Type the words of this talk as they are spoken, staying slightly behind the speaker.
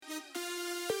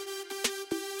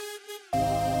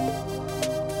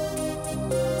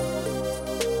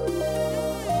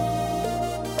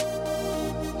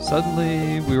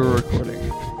Suddenly, we were recording.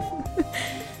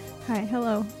 Hi,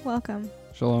 hello, welcome.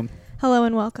 Shalom. Hello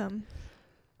and welcome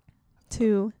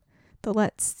to the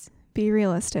Let's Be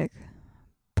Realistic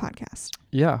podcast.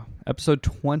 Yeah, episode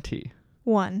 20.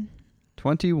 21.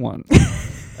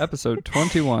 Episode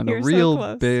 21, You're a so real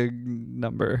close. big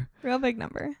number. Real big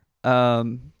number.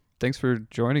 Thanks for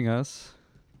joining us.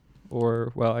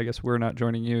 Or, well, I guess we're not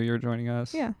joining you, you're joining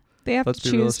us. Yeah. They have Let's to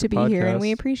Be choose to Realistic be here, and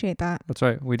we podcast. appreciate that. That's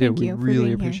right, we do. Thank We you for really being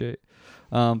here.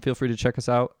 appreciate. Feel free to check us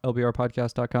out,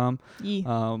 lbrpodcast.com.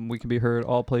 Yeah. We can be heard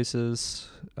all places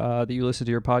that you listen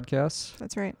to your podcasts.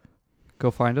 That's right. Go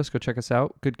find us. Go check us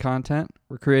out. Good content.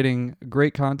 We're creating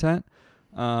great content.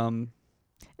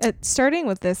 Starting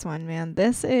with this one, man.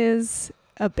 This is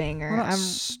a banger. We're not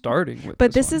starting with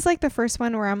But this this is like the first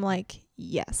one where I'm like,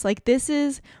 yes. Like, this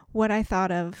is what I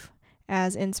thought of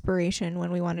as inspiration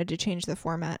when we wanted to change the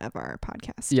format of our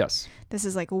podcast. Yes. This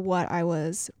is like what I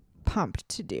was pumped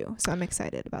to do. So I'm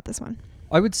excited about this one.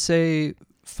 I would say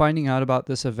finding out about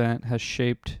this event has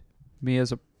shaped me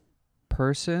as a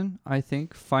person. I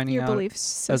think finding Your out belief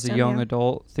system, as a young yeah.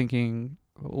 adult, thinking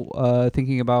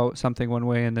about something one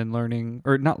way and then learning,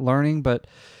 or not learning, but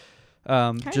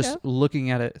just of.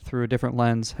 looking at it through a different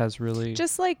lens has really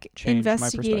Just like changed my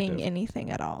investigating perspective.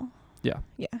 anything at all. Yeah.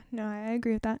 Yeah. No, I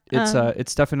agree with that.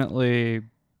 It's definitely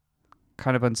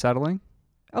kind of unsettling.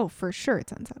 Oh, for sure,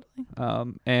 it's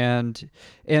unsettling.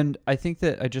 And I think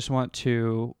that I just want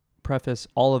to preface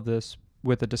all of this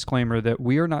with a disclaimer that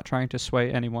we are not trying to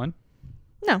sway anyone.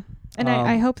 No, and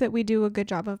I hope that we do a good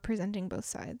job of presenting both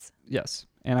sides. Yes.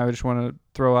 And I just want to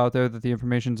throw out there that the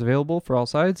information is available for all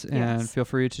sides, and Yes. feel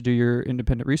free to do your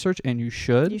independent research, and you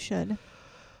should. You should.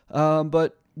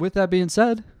 But with that being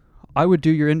said, I would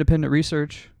do your independent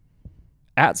research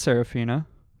at Serafina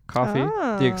Coffee,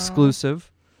 the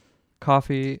exclusive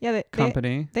coffee Yeah,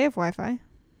 company they have Wi-Fi.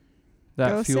 that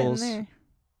Go fuels sit in there.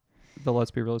 the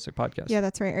Let's Be Realistic podcast. Yeah,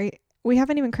 that's right. We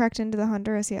haven't even cracked into the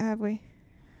Honduras yet, have we?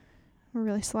 We're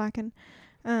really slacking.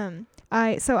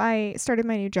 I started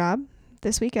my new job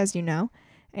this week, as you know,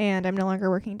 and I'm no longer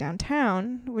working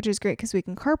downtown, which is great because we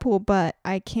can carpool, but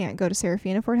I can't go to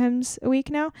Serafina 4 times a week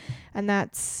now, and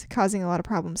that's causing a lot of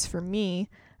problems for me.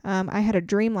 I had a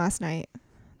dream last night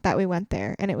that we went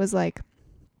there, and it was like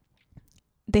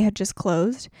they had just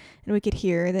closed, and we could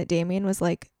hear that Damien was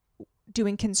like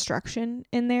doing construction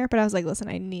in there, but I was like, listen,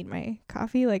 I need my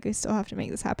coffee, like I still have to make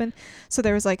this happen. So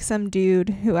there was like some dude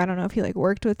who, I don't know if he like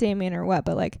worked with Damien or what,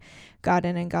 but like got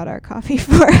in and got our coffee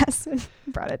for us and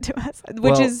brought it to us,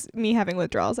 which is me having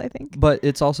withdrawals, I think. But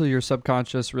it's also your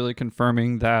subconscious really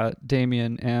confirming that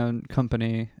Damien and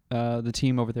company, the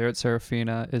team over there at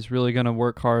Serafina, is really going to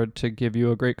work hard to give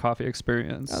you a great coffee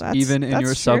experience, even in your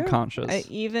true. subconscious.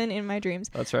 Even in my dreams.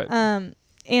 That's right.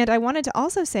 And I wanted to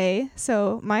also say,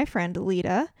 so my friend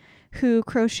Lita, who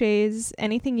crochets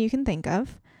anything you can think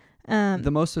of. The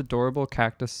most adorable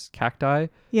cacti.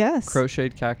 Yes.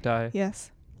 Crocheted cacti. Yes.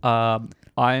 I'm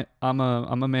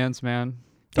a man's man.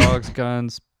 Dogs,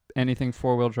 guns, anything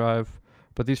 4-wheel drive.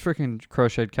 But these freaking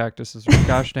crocheted cactuses are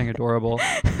gosh dang adorable.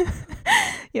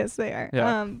 Yes, they are.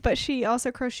 Yeah. But she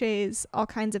also crochets all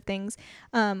kinds of things.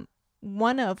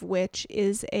 One of which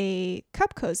is a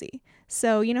cup cozy.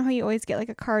 So you know how you always get like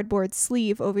a cardboard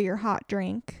sleeve over your hot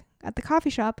drink at the coffee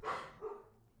shop?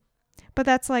 But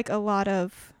that's like a lot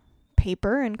of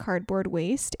paper and cardboard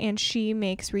waste, and she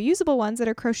makes reusable ones that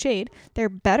are crocheted. They're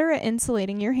better at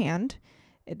insulating your hand.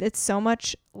 It's so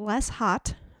much less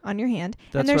hot on your hand.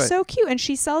 That's and they're right. so cute, and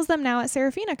she sells them now at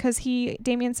Serafina because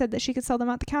Damien said that she could sell them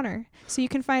at the counter. So you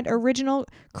can find original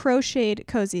crocheted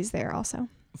cozies there also.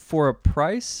 For a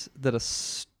price that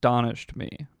astonished me.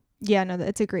 Yeah, no,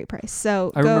 it's a great price.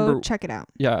 So I go remember- check it out.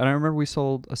 Yeah, and I remember we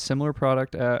sold a similar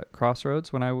product at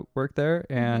Crossroads when I worked there,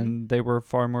 and they were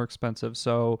far more expensive.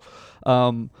 So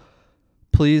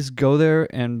please go there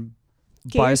and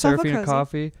Get buy yourself a Serafina cozy.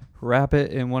 coffee, wrap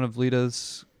it in one of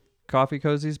Lita's coffee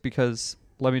cozies, because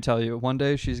let me tell you, one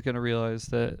day she's going to realize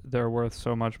that they're worth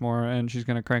so much more, and she's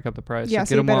going to crank up the price. Yeah,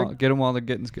 so so get them while the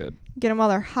getting's good. Get them while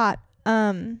they're hot.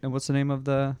 And what's the name of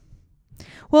the...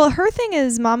 Well, her thing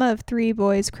is Mama of 3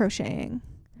 Boys Crocheting.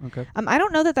 Okay. I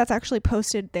don't know that that's actually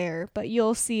posted there, but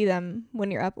you'll see them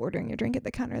when you're up ordering your drink at the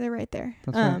counter. They're right there.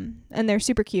 That's right. And they're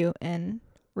super cute and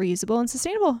reusable and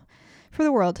sustainable for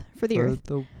the world, for the earth.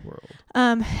 the world.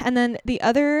 And then the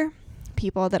other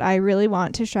people that I really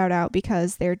want to shout out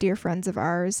because they're dear friends of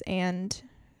ours and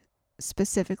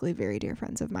specifically very dear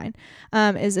friends of mine,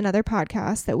 is another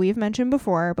podcast that we've mentioned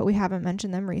before, but we haven't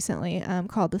mentioned them recently,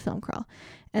 called The Film Crawl.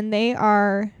 And they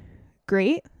are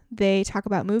great. They talk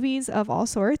about movies of all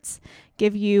sorts,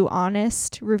 give you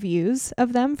honest reviews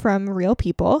of them from real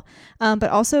people, but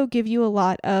also give you a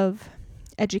lot of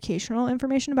educational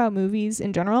information about movies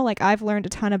in general. Like I've learned a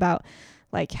ton about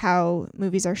like how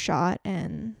movies are shot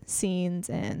and scenes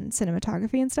and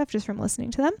cinematography and stuff just from listening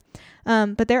to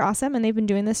them. But they're awesome, and they've been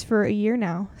doing this for a year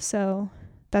now. So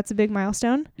that's a big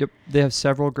milestone. Yep. They have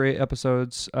several great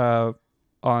episodes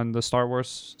on the Star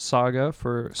Wars saga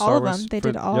for Star all Wars. Of them. They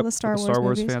did all the Star Wars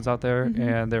movies. Fans out there,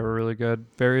 and they were really good.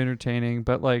 Very entertaining.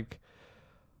 But like,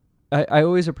 I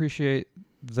always appreciate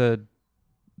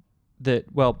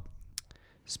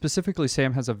specifically,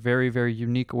 Sam has a very, very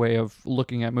unique way of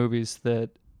looking at movies that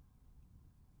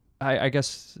I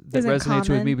guess that isn't resonates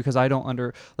common. with me, because I don't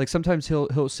like sometimes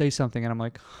he'll say something and I'm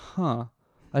like, I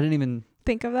didn't even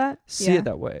think of that. See it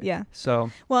that way. Yeah. So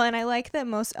well, and I like that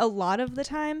a lot of the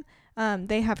time,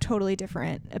 they have totally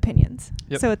different opinions.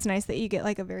 Yep. So it's nice that you get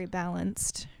like a very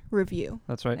balanced review.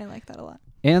 That's right. I like that a lot.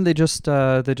 And they just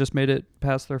made it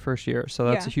past their first year, so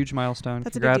that's a huge milestone.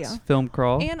 That's Congrats, a big deal. Film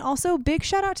Crawl. And also big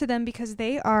shout out to them because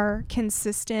they are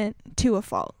consistent to a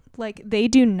fault. Like they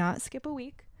do not skip a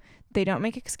week. They don't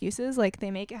make excuses. Like they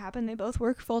make it happen. They both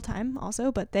work full time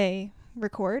also, but they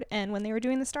record. And when they were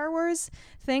doing the Star Wars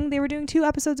thing, they were doing 2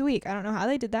 episodes a week. I don't know how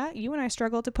they did that. You and I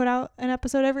struggle to put out an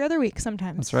episode every other week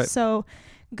sometimes. That's right. So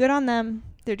good on them.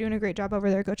 They're doing a great job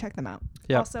over there. Go check them out.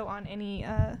 Yep. Also on any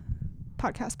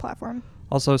podcast platform.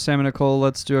 Also, Sam and Nicole,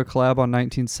 let's do a collab on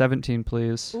 1917,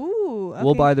 please. Ooh, okay.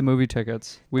 We'll buy the movie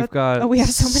tickets. We have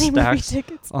so many movie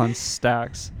tickets on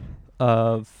stacks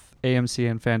of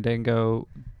AMC and Fandango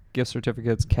gift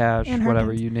certificates, cash, and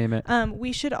whatever, you name it.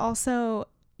 We should also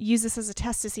use this as a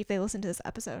test to see if they listen to this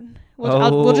episode.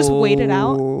 We'll just wait it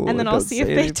out, and then I'll see if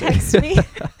they text me.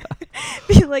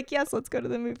 Be like, yes, let's go to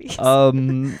the movies.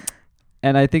 And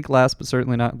I think last but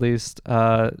certainly not least,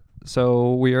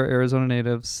 so we are Arizona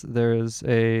natives. There is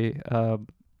a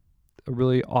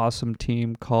really awesome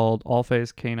team called All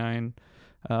Face Canine.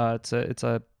 It's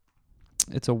a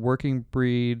working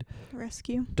breed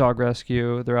dog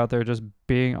rescue. They're out there just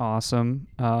being awesome.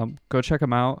 Go check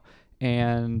them out.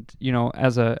 And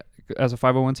as a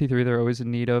 501c3, they're always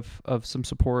in need of some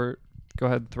support. Go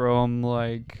ahead and throw them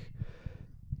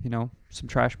some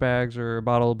trash bags or a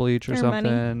bottle of bleach or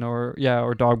something, money.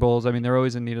 or dog bowls. I mean, they're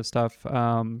always in need of stuff.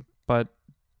 But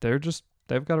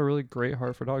they've got a really great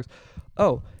heart for dogs.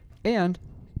 Oh, and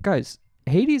guys,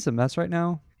 Haiti's a mess right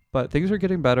now, but things are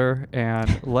getting better. And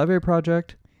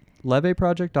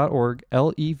leveproject.org,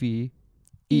 LEVE.org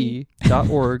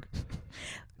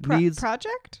needs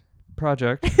project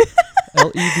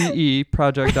LEVE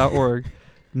project.org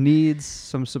needs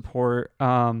some support.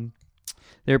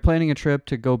 They're planning a trip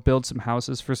to go build some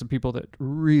houses for some people that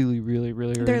really, really,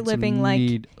 really they're living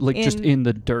just in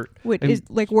the dirt, which is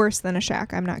like worse than a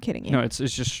shack. I'm not kidding you. No, it's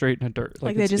just straight in the dirt.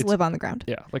 Like they just live on the ground.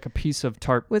 Yeah, like a piece of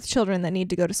tarp with children that need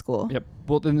to go to school. Yep.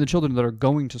 Well, then the children that are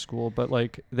going to school, but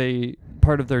like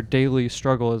part of their daily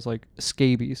struggle is like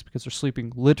scabies because they're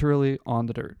sleeping literally on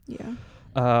the dirt. Yeah.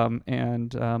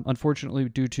 Unfortunately,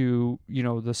 due to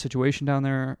the situation down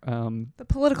there, the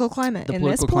political climate,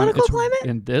 it's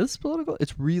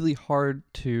really hard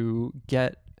to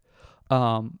get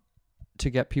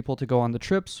people to go on the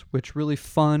trips, which really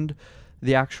fund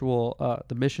the actual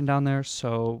the mission down there.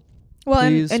 So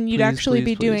you'd actually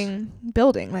be doing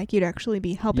building, like you'd actually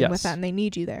be helping with that, and they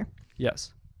need you there.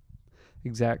 Yes,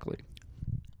 exactly.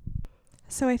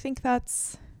 So I think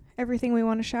that's everything we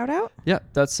want to shout out. Yeah,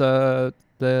 that's the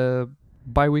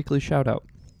bi-weekly shout out,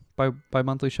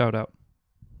 bi-monthly shout out,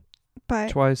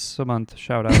 twice a month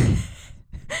shout out.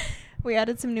 We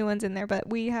added some new ones in there, but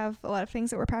we have a lot of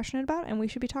things that we're passionate about, and we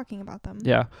should be talking about them.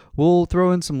 Yeah, we'll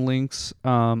throw in some links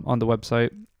on the website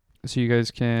so you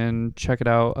guys can check it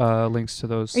out. Links to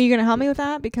those. Are you gonna help me with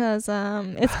that because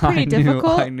it's pretty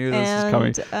difficult? I knew this was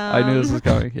coming. I knew this was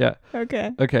coming. Yeah.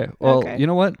 Okay. Well, you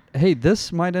know what? Hey,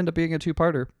 this might end up being a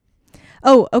 2-parter.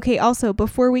 Oh, okay. Also,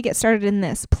 before we get started in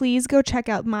this, please go check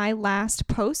out my last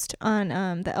post on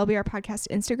the LBR Podcast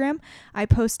Instagram. I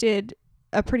posted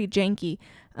a pretty janky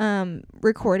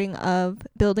recording of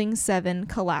Building 7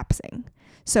 collapsing.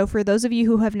 So for those of you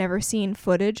who have never seen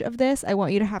footage of this, I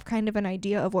want you to have kind of an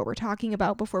idea of what we're talking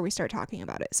about before we start talking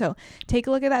about it. So take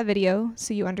a look at that video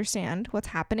so you understand what's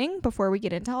happening before we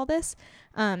get into all this.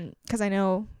 Because I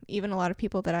know even a lot of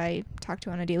people that I talk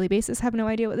to on a daily basis have no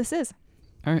idea what this is.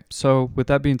 All right. So with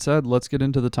that being said, let's get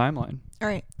into the timeline. All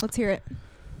right. Let's hear it.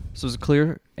 So it was a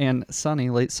clear and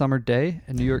sunny late summer day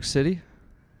in New York City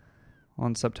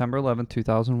on September 11th,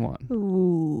 2001.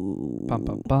 Ooh. Bum,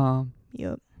 bum, bum.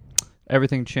 Yep.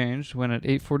 everything changed when at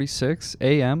 8:46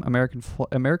 a.m.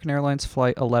 American Airlines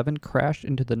Flight 11 crashed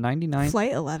into the 99th.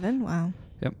 Flight 11? Wow.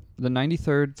 Yep, the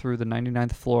 93rd through the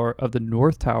 99th floor of the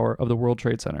North Tower of the World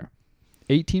Trade Center.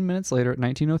 18 minutes later, at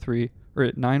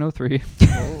 9:03,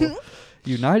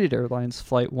 United Airlines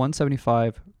Flight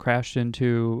 175 crashed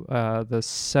into the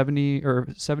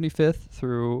 75th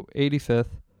through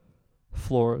 85th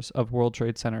floors of World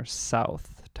Trade Center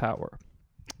South Tower.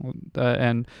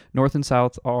 And north and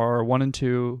south are 1 and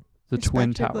 2, the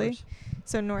Twin Towers.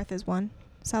 So north is 1,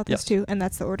 south Yes. is 2, and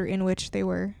that's the order in which they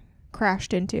were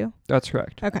crashed into. That's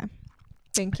correct. Okay.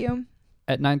 Thank you.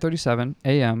 At 9:37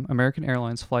 a.m., American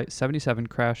Airlines Flight 77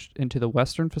 crashed into the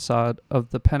western facade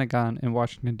of the Pentagon in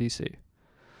Washington, D.C.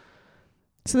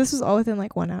 So this was all within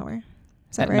like 1 hour.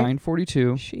 Is that At right?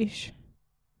 9:42, Sheesh.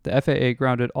 the FAA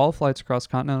grounded all flights across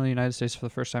continental United States for the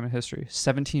first time in history.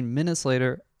 17 minutes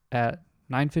later, at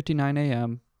 9:59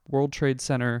 a.m., World Trade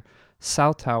Center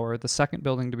South Tower, the second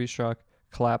building to be struck,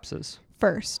 collapses.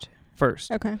 First.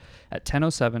 Okay. At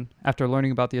 10:07, after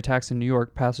learning about the attacks in New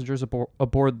York, passengers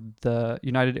aboard the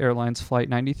United Airlines Flight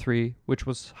 93, which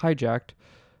was hijacked,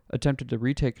 attempted to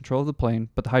retake control of the plane,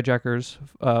 but the hijackers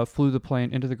flew the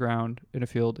plane into the ground in a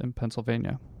field in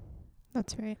Pennsylvania.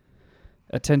 That's right.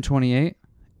 At 10:28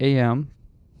 a.m.,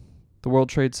 the World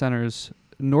Trade Center's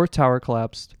North Tower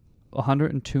collapsed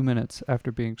 102 minutes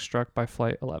after being struck by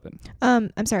Flight 11.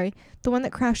 I'm sorry. The one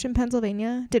that crashed in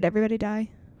Pennsylvania, did everybody die?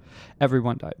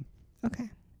 Everyone died.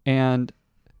 Okay. And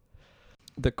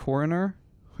the coroner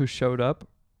who showed up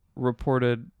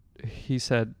reported, he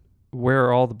said, "Where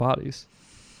are all the bodies?"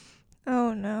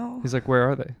 Oh, no. He's like, "Where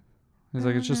are they?" He's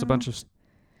like, Oh, "It's just a no. bunch of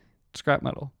scrap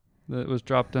metal that was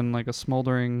dropped in like a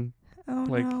smoldering, Oh,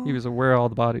 like," no. he was like, "Where are all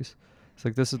the bodies?" It's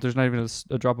like, there's not even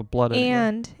a drop of blood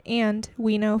anywhere. And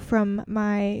we know from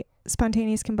my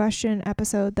spontaneous combustion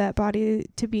episode that body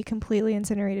to be completely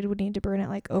incinerated would need to burn at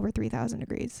like over 3,000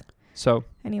 degrees. So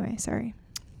Anyway, sorry.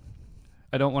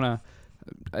 I don't want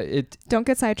to, Don't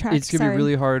get sidetracked. it's going to be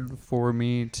really hard for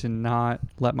me to not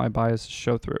let my bias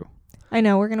show through. I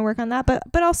know we're going to work on that,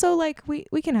 but also like we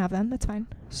can have them. That's fine.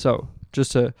 So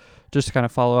just to kind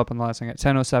of follow up on the last thing, at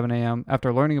 10:07 a.m.,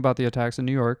 after learning about the attacks in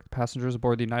New York, passengers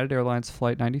aboard the United Airlines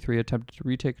Flight 93 attempted to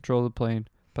retake control of the plane,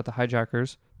 but the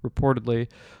hijackers reportedly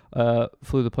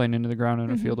flew the plane into the ground in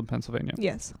a field in Pennsylvania.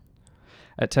 Yes.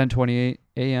 At 10:28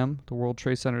 a.m., the World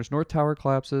Trade Center's North Tower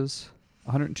collapses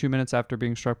 102 minutes after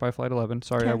being struck by Flight 11.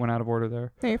 Sorry, I Okay. went out of order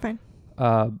there. No, you're fine.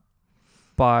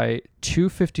 By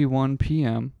 2:51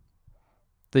 p.m.,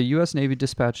 the U.S. Navy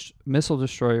dispatched missile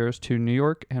destroyers to New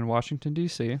York and Washington,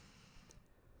 D.C.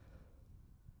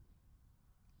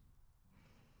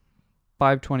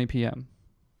 5:20 p.m.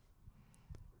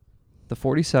 The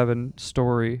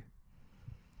 47-story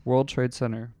World Trade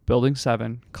Center, Building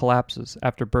 7, collapses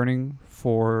after burning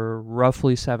for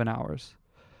roughly 7 hours.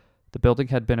 The building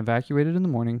had been evacuated in the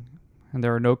morning, and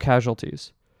there are no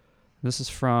casualties. This is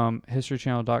from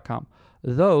HistoryChannel.com.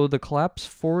 Though the collapse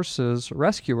forces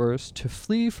rescuers to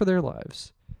flee for their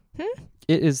lives.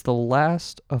 It is the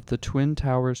last of the Twin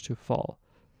Towers to fall.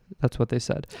 That's what they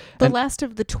said. The And last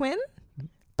of the twin?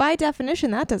 By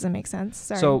definition, that doesn't make sense.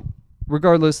 Sorry. so,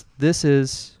 regardless, this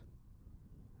is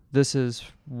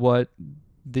what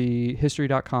the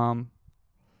History.com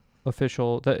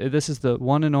official. This is the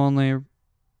one and only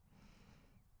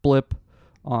blip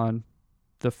on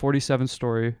the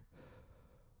 47-story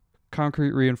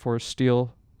concrete reinforced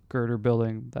steel girder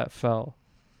building that fell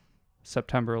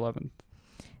September 11th,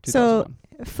 2001. So,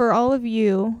 for all of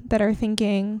you that are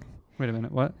thinking, Wait a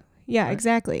minute, what? yeah, Right.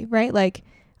 exactly, right? Like,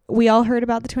 we all heard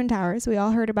about the Twin Towers. We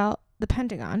all heard about the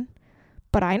Pentagon.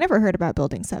 But I never heard about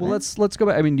Building 7. Well, let's go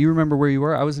back. I mean, do you remember where you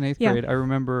were? I was in 8th Yeah. grade. I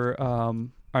remember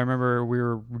we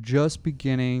were just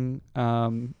beginning.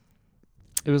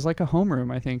 It was like a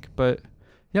homeroom, I think, but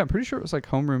yeah, I'm pretty sure it was like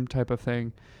homeroom type of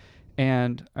thing.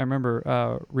 And I remember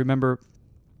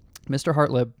Mr.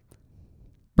 Hartlib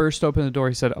burst open the door.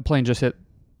 He said, "A plane just hit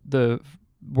the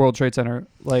World Trade Center."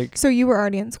 Like, So you were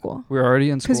already in school. we were already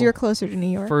in school. Because you're closer to New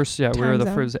York. First, yeah, we were time the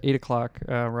zone. first 8 o'clock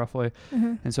roughly.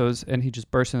 Mhm. And so and he just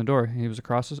burst in the door. He was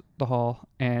across the hall,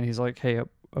 and he's like, "Hey,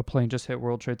 a plane just hit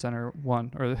World Trade Center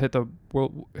 1, or hit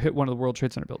one of the World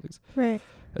Trade Center buildings." Right.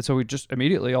 And so we just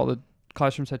immediately, all the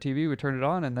classrooms had TV. We turned it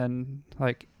on, and then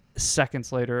like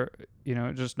seconds later,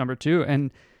 just number 2, and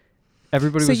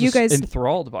everybody So was you just guys-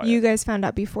 enthralled by You it. guys found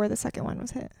out before the second one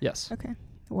was hit. Yes. Okay.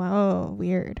 Wow,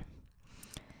 weird.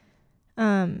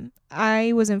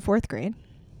 I was in 4th grade.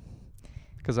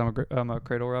 Because I'm a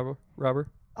cradle robber.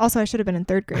 Also, I should have been in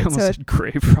 3rd I grade. almost So said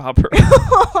grave robber.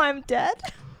 oh, I'm dead.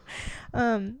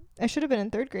 I should have been in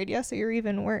 3rd grade, yeah, so you're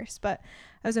even worse. But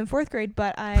I was in 4th grade,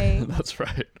 but I That's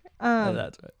right.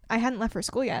 that's right. I hadn't left for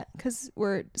school yet because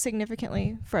we're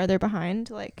significantly further behind,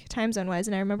 like time zone wise.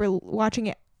 And I remember watching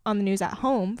it on the news at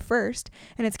home first,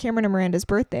 and it's Cameron and Miranda's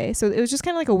birthday, so it was just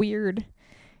kind of like a weird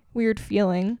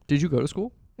feeling. Did you go to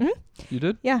school? Mm-hmm. You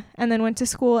did? Yeah, and then went to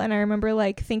school, and I remember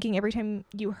like thinking every time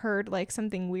you heard like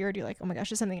something weird, you're like, oh my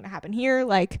gosh, is something gonna happen here?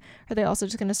 Like, are they also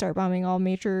just gonna start bombing all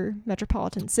major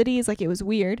metropolitan cities? Like, it was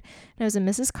weird. And I was in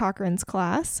Mrs. Cochran's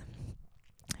class.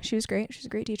 She was great. She was a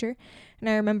great teacher. And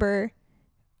I remember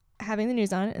having the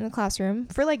news on in the classroom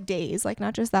for like days, like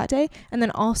not just that day, and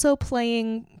then also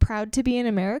playing Proud to Be an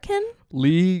American.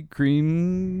 Lee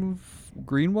Greenwald?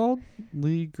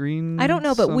 Lee Green I don't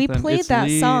know, but we something. played It's that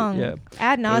Lee, song yeah.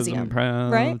 ad 'Cause I'm nauseum.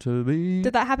 proud right? to be.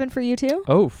 Did that happen for you too?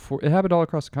 Oh, it happened all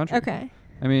across the country. Okay.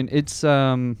 I mean, it's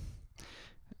like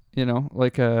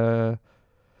a.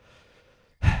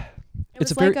 It It's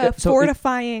was a very like a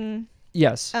fortifying.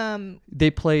 Yes.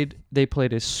 They played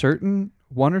a certain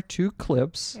 1 or 2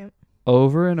 clips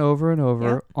over and over and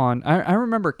over on. I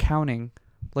remember counting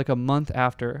like a month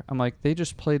after. I'm like, they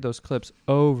just played those clips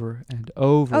over and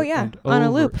over. Oh yeah, and on a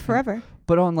over loop and- forever.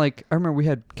 But on like, I remember we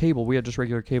had cable. We had just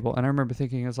regular cable, and I remember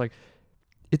thinking, I was like,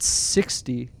 it's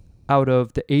 60 out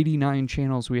of the 89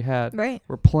 channels we had. Right.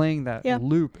 We're playing that Yeah.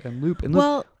 loop and loop and loop.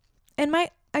 Well, and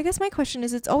I guess my question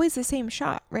is, it's always the same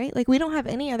shot, right? Like, we don't have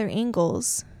any other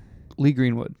angles. Lee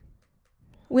Greenwood.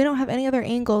 We don't have any other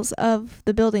angles of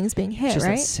the buildings being hit, Just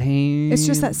right? that same. It's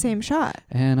just that same shot.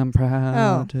 And I'm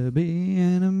proud Oh. to be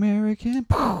an American.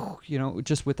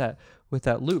 Just with that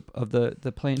loop of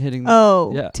the plane hitting.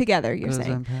 Oh, yeah. together, you're 'Cause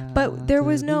saying. I'm proud But there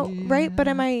was to no, be right? But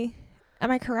an-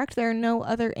 am I correct? There are no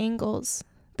other angles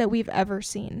that we've ever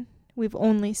seen. We've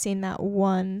only seen that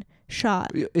one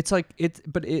shot. It's like it's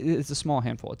a small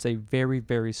handful. It's a very,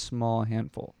 very small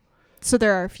handful. So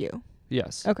there are a few.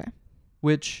 Yes. Okay.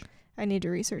 Which I need to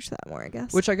research that more, I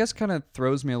guess. I guess kind of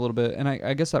throws me a little bit, and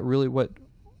I guess that really we'll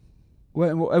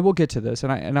get to this,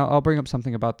 and I'll bring up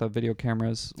something about the video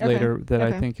cameras later that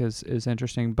I think is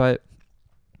interesting. But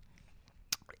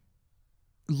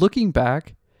looking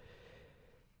back,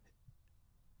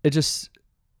 it just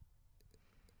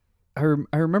I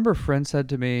remember a friend said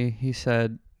to me, he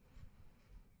said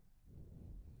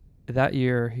that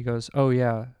year, he goes, oh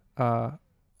yeah,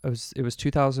 it was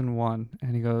 2001,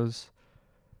 and he goes,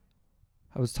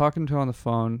 I was talking to him on the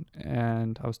phone,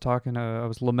 and I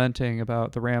was lamenting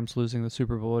about the Rams losing the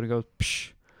Super Bowl, and he goes,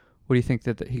 psh, what do you think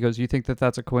he goes, you think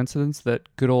that's a coincidence that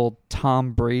good old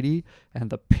Tom Brady and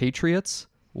the Patriots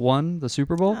won the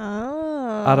Super Bowl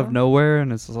out of nowhere?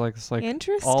 And it's like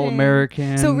interesting. All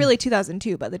American. So really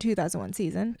 2002, but the 2001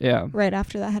 season. Yeah. Right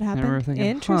after that had happened. I remember thinking,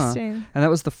 interesting. And that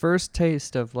was the first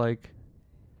taste of like,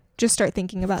 just start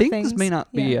thinking about things may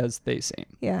not be as they seem.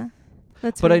 Yeah.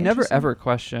 That's But I really never interesting. ever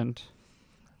questioned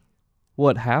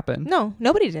what happened. No,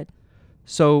 nobody did.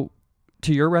 So,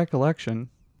 to your recollection,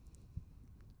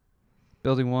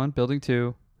 Building 1, Building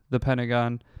 2, the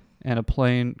Pentagon, and a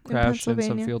plane crashed in some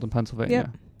Pennsylvania. field in Pennsylvania. Yep.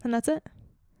 And that's it.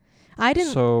 I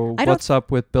didn't. So, I don't- what's up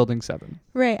with Building 7?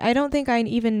 Right. I don't think I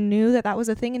even knew that was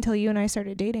a thing until you and I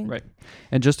started dating. Right.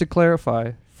 And just to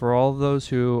clarify, for all of those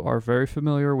who are very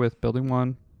familiar with Building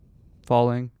 1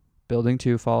 falling, Building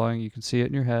 2 falling, you can see it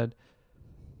in your head,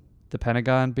 the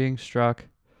Pentagon being struck,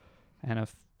 and a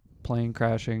plane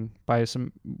crashing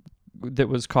that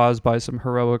was caused by some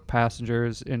heroic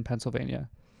passengers in Pennsylvania.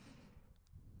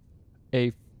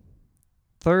 A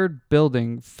third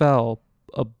building fell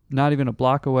not even a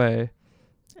block away,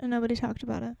 And nobody talked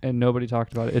about it. and nobody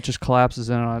talked about it. It just collapses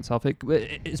in on itself.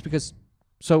 It's because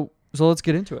so let's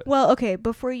get into it. Well, okay,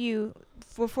 before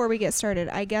we get started,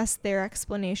 I guess their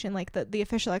explanation, like the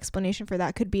official explanation for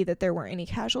that, could be that there weren't any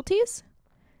casualties.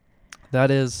 That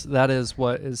is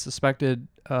what is suspected,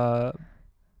 the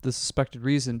suspected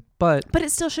reason. But But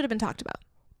it still should have been talked about.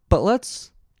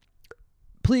 let's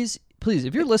please,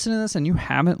 if you're listening to this and you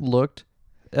haven't looked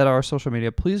at our social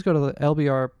media, please go to the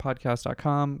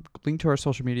lbrpodcast.com, link to our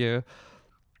social media,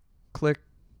 click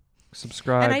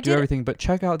subscribe, do everything, but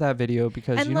check out that video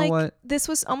because And you know what? This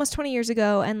was almost 20 years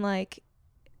ago, and like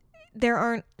there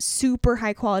aren't super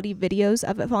high quality videos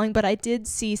of it falling, but I did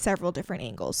see several different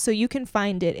angles. So you can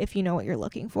find it if you know what you're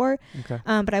looking for. Okay.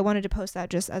 But I wanted to post that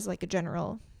just as like a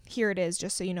general, here it is,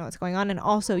 just so you know what's going on. And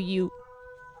also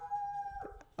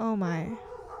oh my.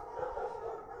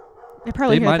 They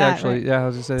probably They hear might that, actually, right? yeah, I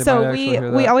was going to say, they So might actually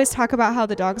hear we that. always talk about how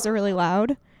the dogs are really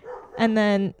loud, and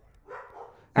then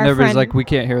And everybody's like, we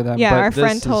can't hear them. yeah, but our this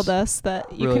friend told is us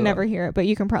that you really can never loud. hear it, but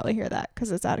you can probably hear that because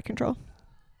it's out of control.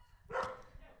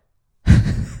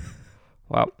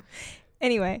 Wow.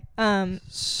 Anyway,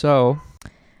 So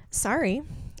sorry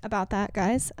about that,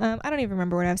 guys. I don't even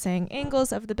remember what I was saying.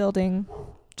 Angles of the building,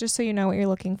 just so you know what you're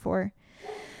looking for.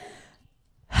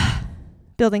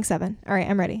 Building 7. All right,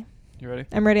 I'm ready. you ready?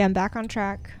 I'm ready. I'm back on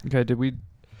track. Okay. Did we?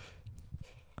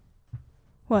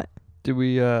 What? Did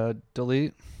we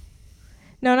delete?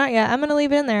 No, not yet. I'm going to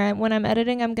leave it in there. When I'm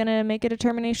editing, I'm going to make a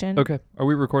determination. Okay. Are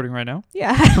we recording right now?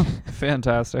 Yeah.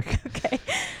 Fantastic. Okay.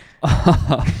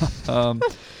 I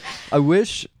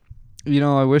wish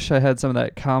I had some of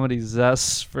that comedy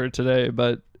zest for today,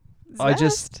 but I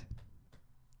just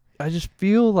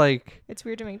feel like it's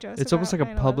weird to make jokes. it's almost like a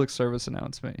 9/11. public service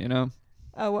announcement, you know?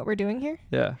 Oh, what we're doing here?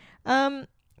 Yeah.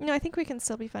 No, I think we can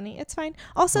still be funny. It's fine.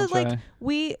 Also, I'll like try.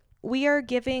 we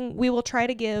will try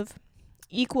to give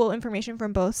equal information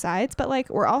from both sides, but like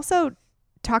we're also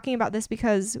talking about this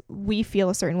because we feel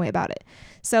a certain way about it.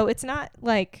 So it's not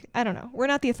like, I don't know, we're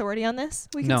not the authority on this.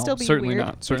 We can No, still be certainly weird.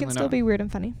 not. We Certainly can still not. be weird and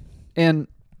funny. And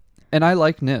I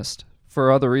like NIST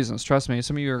for other reasons. Trust me.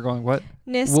 Some of you are going, what?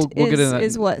 NIST We'll get into that.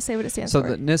 is what? Say what it stands So for.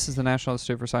 the NIST is the National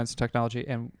Institute for Science and Technology,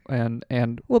 and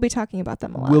We'll be talking about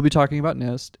them a lot. we'll be talking about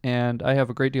NIST, and I have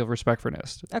a great deal of respect for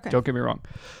NIST. Okay. Don't get me wrong.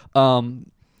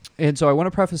 And so I want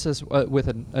to preface this with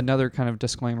another kind of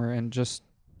disclaimer and just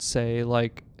say,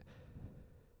 like,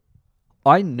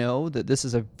 I know that this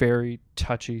is a very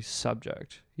touchy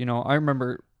subject. You know, I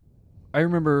remember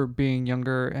being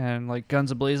younger and like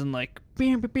guns a-blazing, like,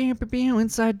 bam, bam, bam, bam,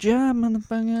 inside job,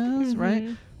 motherfuckers, right?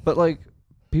 Mhm. But like,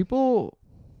 people,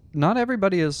 not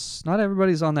everybody's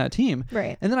on that team.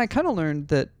 Right. And then I kind of learned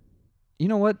that, you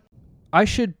know what, I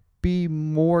should be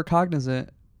more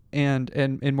cognizant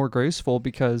and more graceful,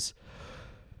 because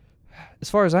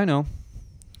as far as I know,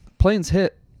 planes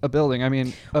hit a building. I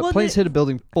mean, planes hit a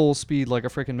building full speed like a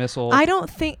freaking missile. I don't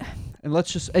think. And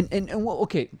let's just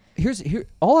okay. Here.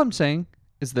 All I'm saying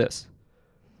is this: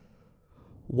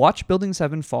 watch Building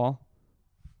 7 fall,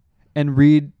 and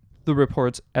read the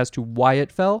reports as to why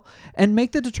it fell, and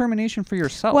make the determination for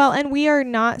yourself. Well, and we are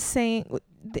not saying.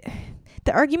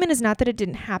 The argument is not that it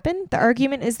didn't happen. The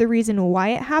argument is the reason why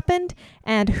it happened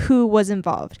and who was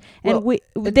involved. And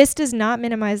this does not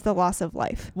minimize the loss of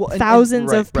life. Well,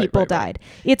 Thousands of right, people right. died.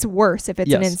 It's worse if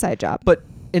it's an Yes. inside job. But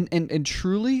and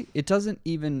truly, it doesn't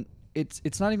even.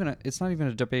 It's not even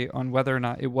a debate on whether or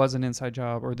not it was an inside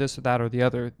job or this or that or the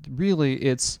other.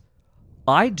 Really,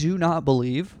 I do not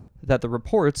believe that the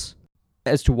reports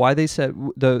as to why they said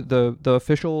the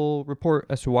official report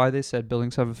as to why they said Building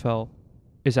 7 fell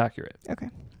is accurate. Okay.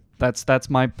 That's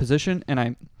my position, and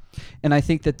I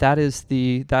think that's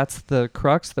the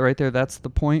crux right there. That's the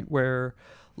point where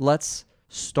let's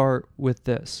start with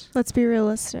this. Let's be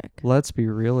realistic. Let's be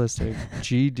realistic.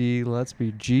 GD, let's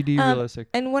be GD realistic.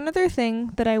 And one other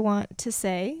thing that I want to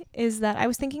say is that I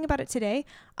was thinking about it today.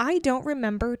 I don't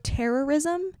remember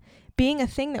terrorism being a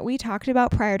thing that we talked about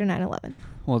prior to 9/11.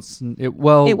 It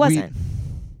wasn't.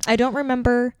 I don't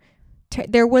remember.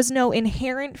 There was no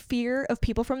inherent fear of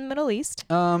people from the Middle East.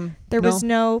 There was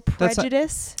no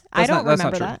prejudice. I don't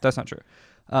remember that. That's not true.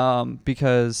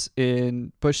 Because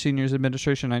in Bush Sr.'s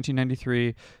administration,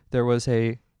 1993, there was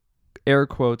a, air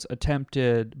quotes,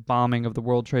 attempted bombing of the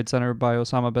World Trade Center by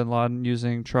Osama bin Laden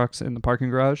using trucks in the parking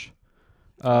garage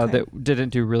that didn't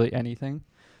do really anything.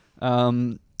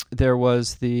 There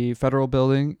was the federal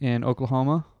building in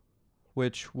Oklahoma,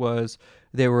 which was,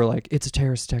 they were like, it's a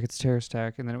terrorist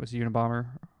attack, and then it was a Unabomber,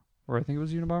 or I think it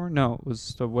was a Unabomber. No, it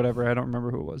was whatever. I don't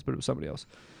remember who it was, but it was somebody else.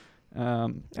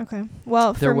 Okay.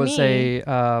 Well, there was a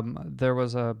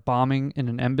bombing in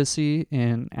an embassy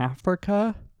in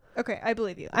Africa. Okay, I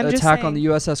believe you. Attack on the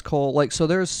USS Cole.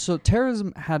 So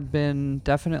terrorism had been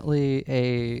definitely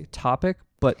a topic,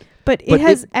 but it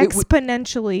has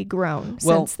exponentially grown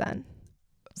since then,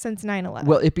 since 9/11.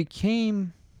 Well, it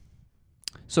became.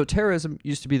 So terrorism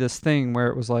used to be this thing where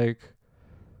it was like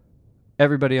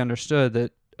everybody understood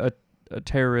that a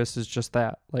terrorist is just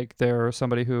that. Like they're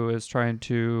somebody who is trying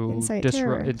to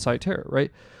incite terror,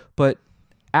 right? But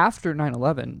after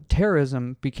 9/11,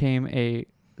 terrorism became a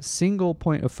single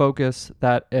point of focus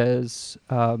that is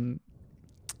like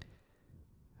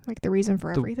the reason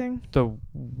for everything.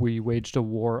 We waged a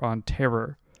war on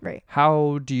terror. Right.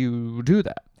 How do you do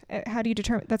that? How do you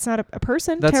determine that's not a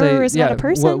person? That's terror is not a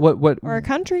person what or a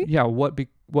country. Yeah,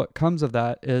 what comes of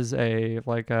that is a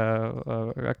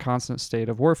constant state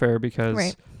of warfare,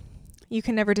 because you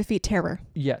can never defeat terror.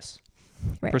 Yes.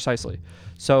 Right. Precisely.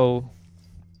 So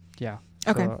yeah.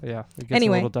 Okay. So, yeah, it gets a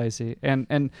little dicey.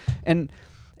 And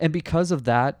because of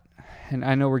that, and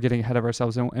I know we're getting ahead of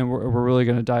ourselves, and we're really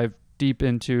going to dive deep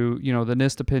into, the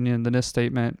NIST opinion, the NIST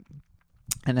statement,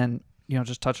 and then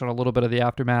just touch on a little bit of the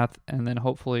aftermath, and then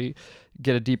hopefully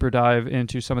get a deeper dive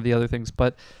into some of the other things.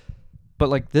 But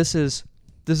like this is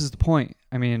the point.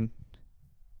 I mean,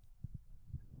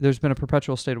 there's been a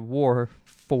perpetual state of war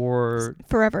for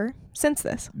forever since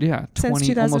this. Yeah, Since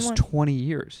 20 almost 2001. 20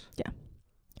 years. Yeah.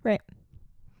 Right.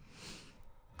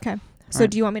 Okay. So right.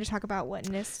 do you want me to talk about what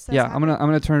NIST says? Yeah, happened? I'm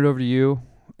gonna turn it over to you.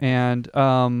 And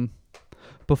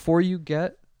before you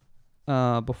get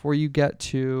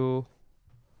to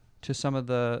some of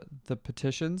the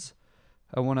petitions,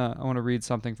 I wanna read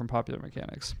something from Popular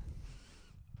Mechanics.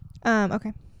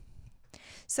 Okay.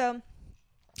 So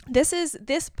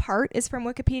this part is from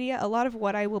Wikipedia. A lot of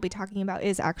what I will be talking about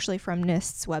is actually from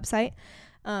NIST's website.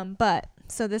 But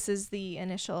so this is the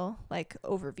initial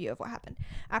overview of what happened.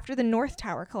 After the North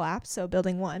Tower collapsed, so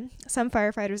building 1, some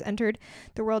firefighters entered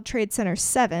the World Trade Center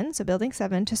 7, so building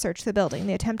 7, to search the building.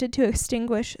 They attempted to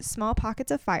extinguish small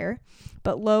pockets of fire,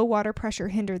 but low water pressure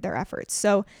hindered their efforts.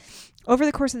 So over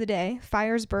the course of the day,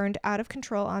 fires burned out of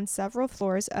control on several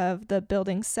floors of the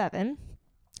building 7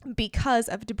 because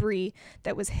of debris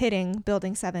that was hitting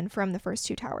building 7 from the first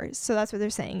 2 towers. So that's what they're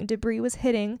saying. Debris was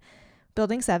hitting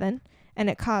building 7, and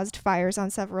it caused fires on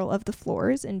several of the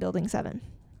floors in building 7.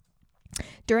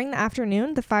 During the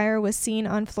afternoon, the fire was seen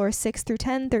on floors 6 through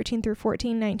 10, 13 through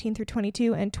 14, 19 through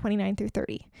 22, and 29 through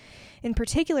 30. In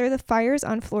particular, the fires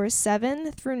on floors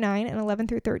 7 through 9 and 11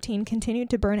 through 13 continued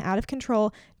to burn out of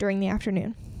control during the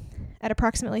afternoon. At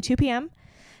approximately 2 p.m.,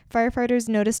 firefighters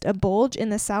noticed a bulge in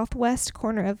the southwest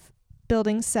corner of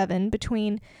building 7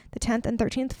 between the 10th and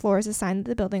 13th floors, a sign that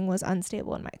the building was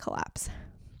unstable and might collapse.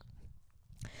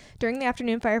 During the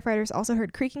afternoon, firefighters also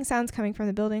heard creaking sounds coming from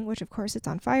the building, which of course it's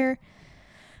on fire.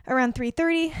 Around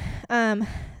 3:30,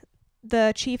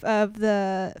 the chief of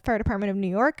the fire department of New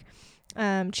York,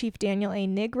 Chief Daniel A.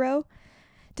 Nigro,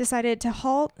 decided to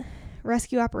halt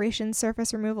rescue operations,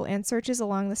 surface removal, and searches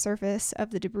along the surface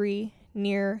of the debris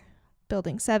near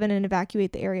building 7 and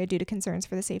evacuate the area due to concerns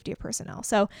for the safety of personnel.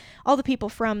 So all the people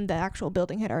from the actual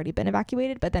building had already been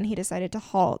evacuated, but then he decided to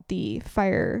halt the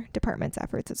fire department's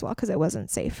efforts as well because it wasn't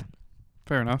safe.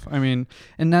 Fair enough. I mean,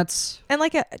 and that's... And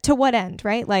to what end,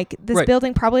 right? This right.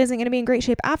 building probably isn't going to be in great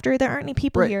shape after. There aren't any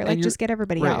people right. here. Just get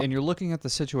everybody right. out. And you're looking at the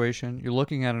situation. You're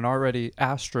looking at an already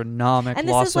astronomical and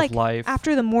this loss is of life.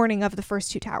 After the morning of the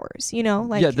first 2 towers,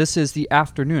 yeah, this is the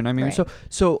afternoon. I mean, right.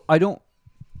 so I don't...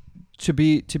 To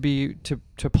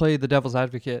play the devil's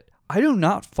advocate, I do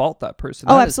not fault that person.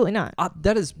 Absolutely not.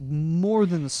 That is more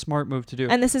than the smart move to do.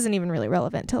 And this isn't even really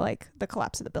relevant to the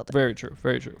collapse of the building. Very true.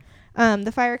 Very true.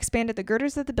 The fire expanded the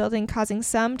girders of the building, causing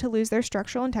some to lose their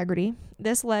structural integrity.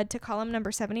 This led to column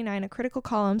number 79, a critical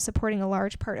column supporting a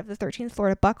large part of the 13th floor,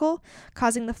 to buckle,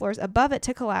 causing the floors above it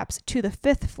to collapse to the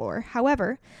 5th floor.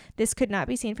 However, this could not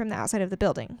be seen from the outside of the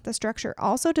building. The structure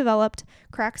also developed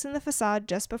cracks in the facade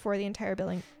just before the entire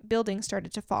building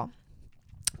started to fall.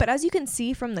 But as you can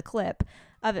see from the clip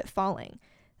of it falling,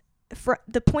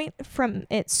 the point from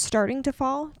it starting to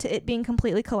fall to it being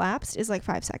completely collapsed is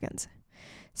 5 seconds.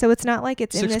 So it's not like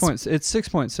it's It's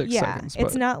 6.6 seconds.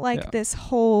 It's not this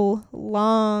whole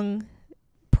long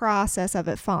process of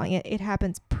it falling. It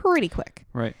happens pretty quick.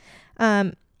 Right.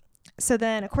 So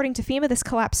then, according to FEMA, this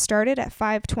collapse started at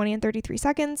 5:20 and 33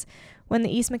 seconds. When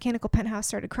the East Mechanical Penthouse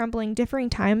started crumbling, differing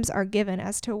times are given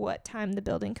as to what time the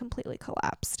building completely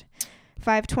collapsed.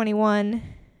 5:21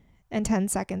 and 10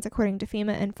 seconds, according to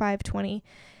FEMA, and 5:20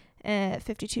 and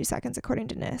 52 seconds, according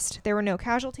to NIST. There were no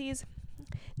casualties.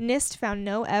 NIST found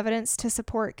no evidence to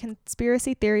support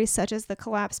conspiracy theories such as the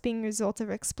collapse being a result of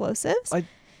explosives.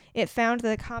 It found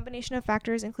that a combination of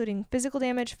factors, including physical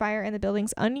damage, fire, and the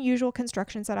building's unusual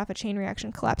construction, set off a chain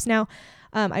reaction collapse. Now,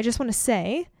 I just want to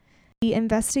say the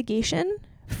investigation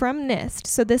from NIST,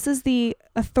 so this is the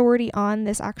authority on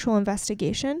this actual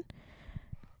investigation,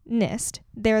 NIST,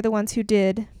 they're the ones who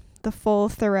did the full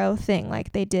thorough thing.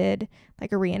 They did a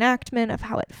reenactment of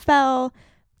how it fell,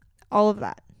 all of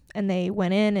that. And they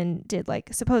went in and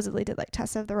supposedly did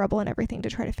tests of the rubble and everything to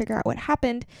try to figure out what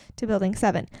happened to building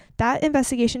 7. That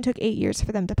investigation took 8 years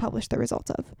for them to publish the results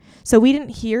of. So we didn't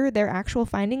hear their actual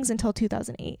findings until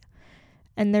 2008.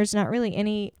 And there's not really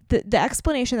any, the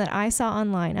explanation that I saw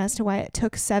online as to why it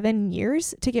took 7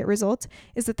 years to get results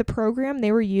is that the program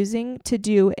they were using to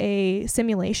do a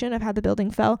simulation of how the building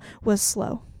fell was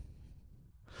slow.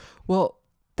 Well,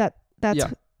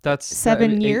 that's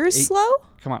 7 years slow?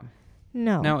 Come on.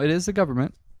 No. Now, it is the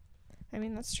government. I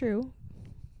mean, that's true.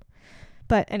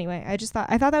 But anyway, I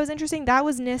thought that was interesting. That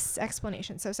was NIST's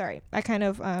explanation. So sorry. I kind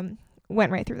of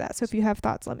went right through that. So if you have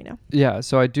thoughts, let me know. Yeah,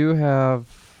 so I do have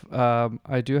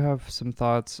some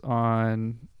thoughts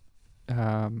on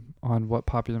what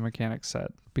Popular Mechanics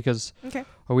said, because okay.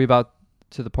 are we about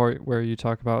to the part where you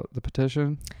talk about the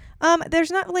petition?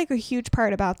 There's not like a huge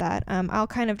part about that. I'll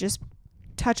kind of just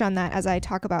touch on that as I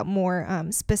talk about more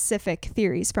specific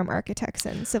theories from architects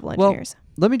and civil engineers.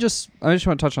 I just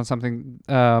want to touch on something.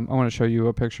 I want to show you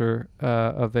a picture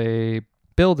of a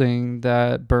building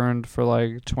that burned for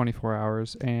like 24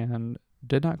 hours and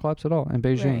did not collapse at all in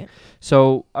Beijing. Right.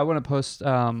 So I want to post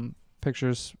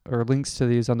pictures or links to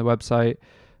these on the website.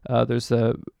 There's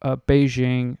the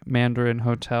Beijing Mandarin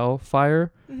Hotel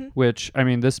fire, which, I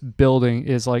mean, this building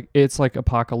is like, it's like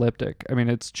apocalyptic. I mean,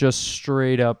 it's just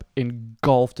straight up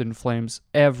engulfed in flames,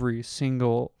 every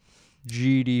single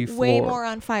GD floor. Way more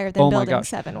on fire than Building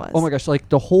 7 was. Oh my gosh, like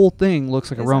the whole thing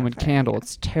looks like a It's Roman on fire, candle. yeah.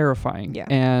 It's terrifying. Yeah.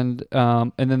 And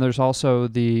then there's also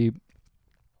the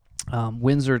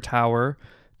Windsor Tower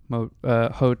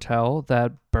hotel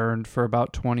that burned for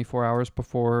about 24 hours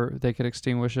before they could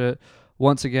extinguish it.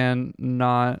 Once again,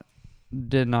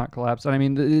 did not collapse. And I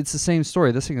mean, it's the same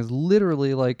story. This thing is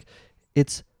literally like,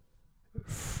 it's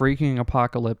freaking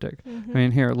apocalyptic. I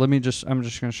mean, here, I'm just going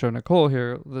to show Nicole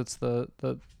here. That's the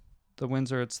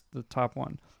Windsor. It's the top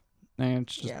one. And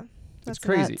it's just, it's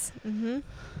crazy.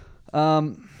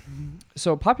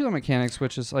 So Popular Mechanics,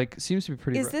 which is like, seems to be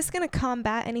pretty. Is this going to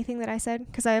combat anything that I said?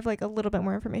 Because I have like a little bit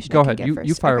more information. Go I can ahead. get first.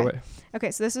 You fire Okay. away.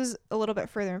 Okay, so this is a little bit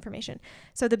further information.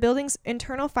 So the building's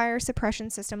internal fire suppression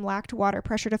system lacked water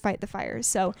pressure to fight the fires.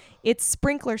 So its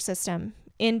sprinkler system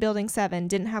in Building 7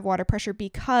 didn't have water pressure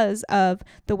because of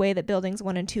the way that Buildings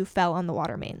 1 and 2 fell on the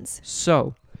water mains.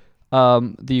 So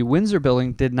the Windsor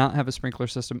building did not have a sprinkler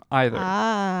system either.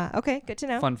 Ah, okay, good to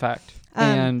know. Fun fact.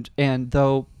 And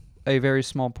though a very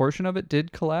small portion of it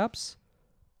did collapse,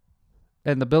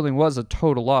 and the building was a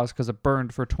total loss because it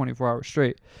burned for 24 hours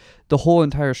straight, the whole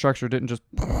entire structure didn't just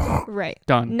Right.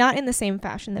 done. Not in the same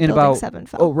fashion that In Building about- 7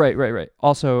 fell. Oh, right.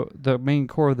 Also, the main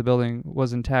core of the building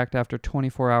was intact after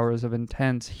 24 hours of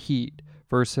intense heat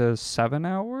versus 7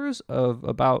 hours of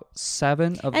about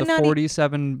 7 of And the not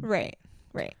 47. Right,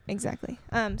 exactly.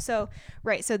 So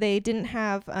they didn't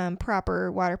have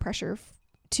proper water pressure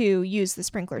to use the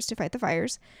sprinklers to fight the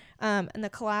fires. And the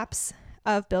collapse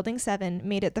of Building 7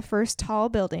 made it the first tall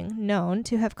building known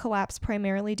to have collapsed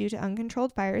primarily due to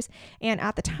uncontrolled fires. And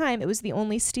at the time, it was the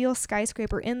only steel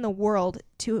skyscraper in the world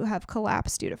to have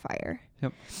collapsed due to fire.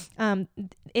 Yep.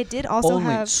 It did also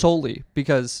have... solely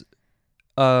because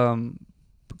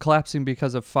collapsing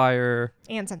because of fire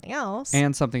And something else.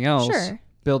 Sure.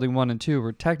 Building 1 and 2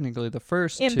 were technically the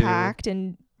first Impact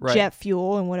and jet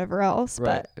fuel and whatever else.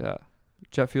 Right, But yeah.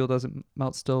 Jet fuel doesn't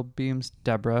melt steel beams,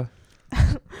 Deborah.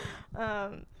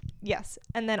 Yes.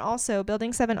 And then also,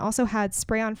 Building 7 also had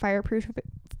spray-on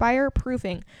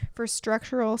fireproofing for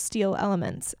structural steel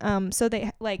elements. So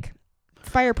they, like,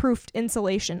 fireproofed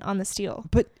insulation on the steel.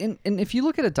 But and if you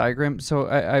look at a diagram, so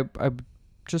I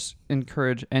just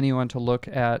encourage anyone to look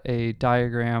at a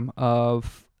diagram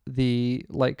of the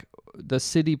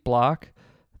city block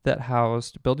that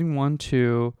housed Building 1,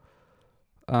 2,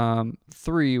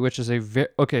 3, which is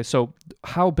so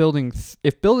how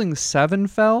if Building 7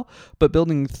 fell, but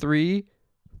Building 3,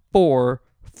 4,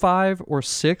 5, or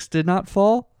 6 did not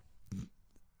fall.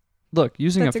 Look,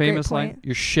 using That's a a great famous line, point.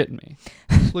 you're shitting me.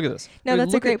 Look at this. No, Wait,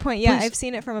 that's a look great at- point. Yeah, please. I've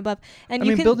seen it from above. And I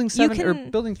you mean, can, Building 7 you or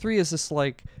can, Building 3 is this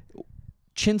like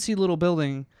chintzy little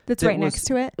building that's that right was next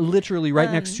to it. literally right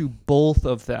next to both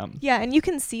of them. Yeah, and you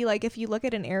can see, like, if you look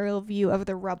at an aerial view of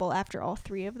the rubble after all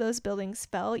 3 of those buildings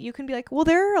fell, you can be like, well,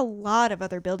 there are a lot of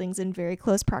other buildings in very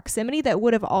close proximity that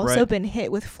would have also Right. been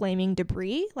hit with flaming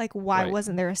debris. Like, why Right.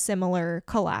 wasn't there a similar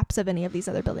collapse of any of these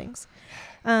other buildings?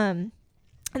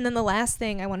 And then the last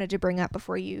thing I wanted to bring up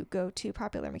before you go to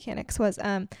Popular Mechanics was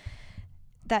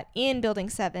that in Building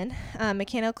 7,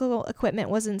 mechanical equipment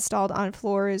was installed on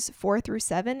floors 4 through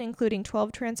 7, including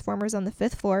 12 transformers on the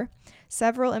 5th floor.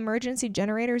 Several emergency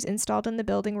generators installed in the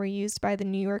building were used by the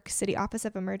New York City Office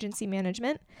of Emergency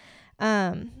Management.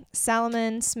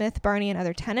 Salomon, Smith, Barney, and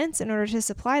other tenants, in order to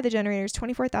supply the generators,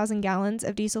 24,000 gallons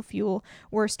of diesel fuel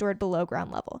were stored below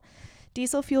ground level.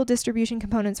 Diesel fuel distribution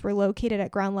components were located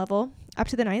at ground level up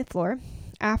to the 9th floor.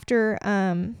 After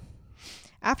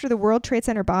the World Trade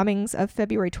Center bombings of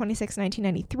February 26,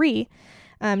 1993,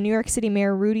 New York City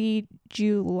Mayor Rudy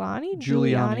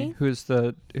Giuliani,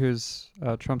 who's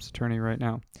Trump's attorney right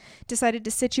now, decided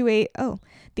to situate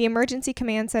the emergency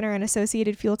command center and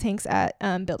associated fuel tanks at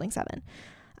Building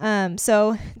 7.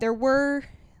 So there were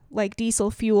like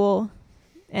diesel fuel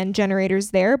and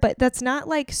generators there, but that's not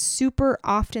like super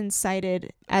often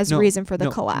cited as reason for the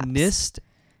collapse.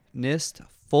 NIST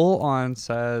full on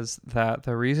says that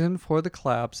the reason for the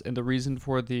collapse and the reason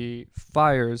for the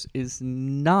fires is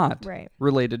not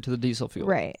related to the diesel fuel.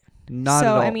 Right. Not so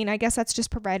at all. I mean, I guess that's just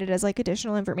provided as like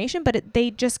additional information, but they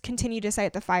just continue to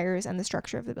cite the fires and the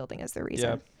structure of the building as the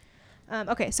reason.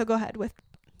 Okay, so go ahead with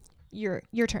your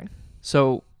turn.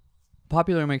 So,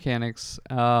 Popular Mechanics,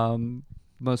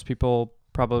 most people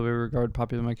probably regard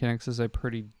Popular Mechanics as a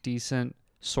pretty decent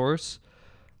source.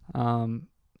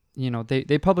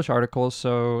 They publish articles,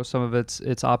 so some of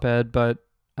it's op-ed, but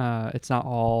it's not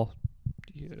all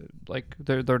like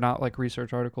they're not like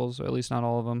research articles, or at least not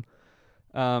all of them.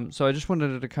 So I just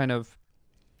wanted to kind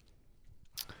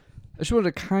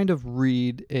of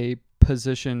read a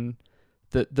position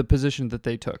the position that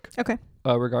they took. Okay.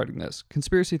 Regarding this,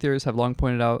 conspiracy theorists have long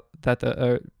pointed out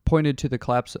that pointed to the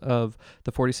collapse of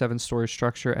the 47-story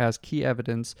structure as key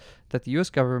evidence that the U.S.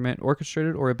 government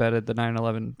orchestrated or abetted the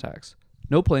 9/11 attacks.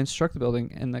 No plane struck the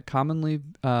building, and the commonly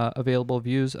available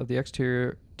views of the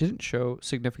exterior didn't show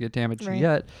significant damage. Right.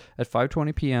 Yet, at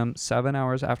 5:20 p.m., 7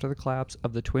 hours after the collapse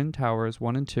of the Twin Towers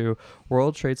 1 and 2,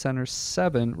 World Trade Center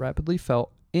 7 rapidly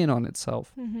fell in on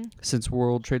itself. Mm-hmm. Since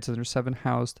World Trade Center 7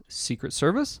 housed Secret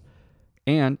Service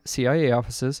and CIA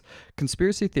offices,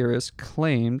 conspiracy theorists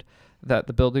claimed that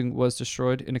the building was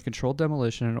destroyed in a controlled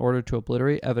demolition in order to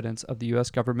obliterate evidence of the U.S.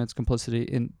 government's complicity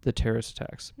in the terrorist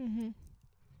attacks. Mm-hmm.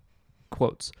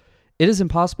 Quotes, "It is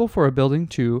impossible for a building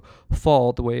to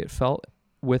fall the way it fell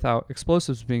without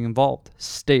explosives being involved,"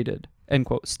 stated, end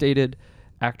quote, stated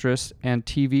actress and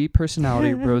TV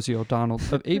personality Rosie O'Donnell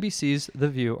of ABC's The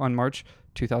View on March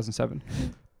 2007.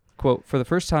 Quote, "For the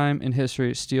first time in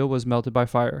history, steel was melted by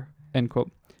fire," end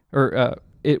quote.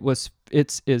 It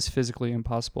is physically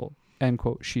impossible, end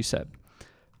quote, she said.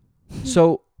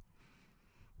 So,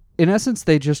 in essence,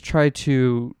 they just try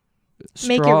to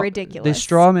make it ridiculous. They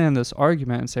straw man this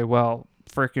argument and say, well,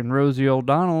 freaking Rosie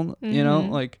O'Donnell,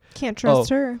 like, can't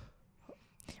trust her.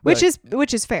 Which is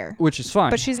fair. Which is fine.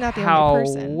 But she's not the only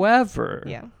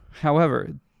person.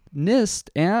 However, NIST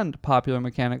and Popular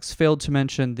Mechanics failed to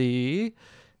mention the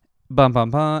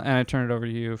and I turn it over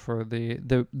to you for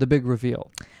the big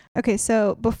reveal. Okay,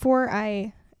 so before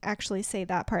I actually say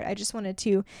that part, I just wanted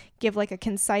to give like a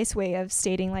concise way of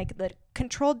stating like the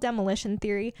controlled demolition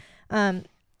theory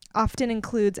often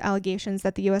includes allegations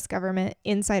that the U.S. government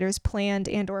insiders planned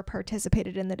and or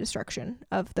participated in the destruction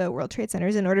of the World Trade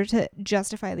Centers in order to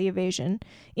justify the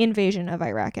invasion of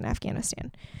Iraq and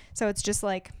Afghanistan. So it's just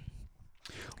like...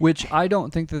 Which I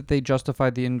don't think that they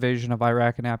justified the invasion of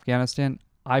Iraq and Afghanistan.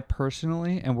 I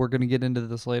personally, and we're going to get into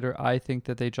this later, I think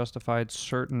that they justified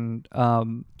certain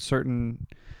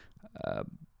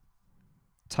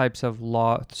types of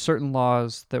certain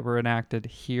laws that were enacted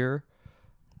here.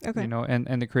 Okay.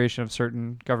 And the creation of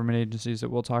certain government agencies that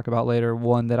we'll talk about later.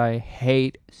 One that I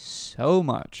hate so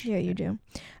much. Yeah, you do.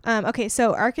 Okay,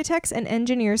 so Architects and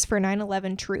Engineers for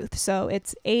 9/11 Truth. So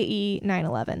it's AE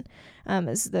 9/11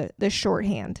 is the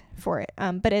shorthand for it.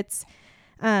 But it's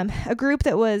a group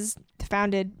that was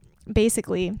founded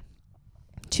basically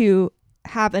to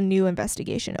have a new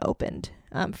investigation opened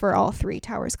for all 3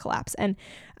 towers collapse. And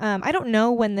I don't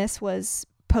know when this was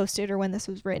posted or when this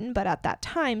was written, but at that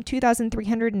time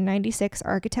 2,396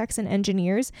 architects and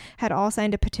engineers had all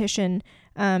signed a petition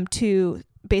to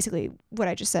basically what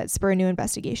I just said, spur a new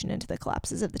investigation into the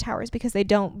collapses of the towers, because they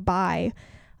don't buy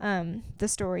the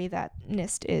story that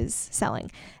NIST is selling.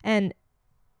 And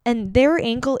their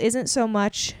angle isn't so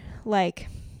much like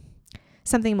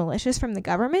something malicious from the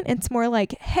government. It's more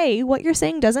like, hey, what you're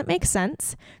saying doesn't make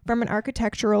sense from an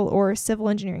architectural or civil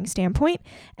engineering standpoint,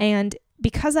 and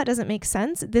because that doesn't make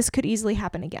sense, this could easily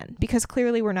happen again, because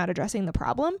clearly we're not addressing the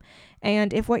problem.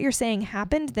 And if what you're saying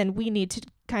happened, then we need to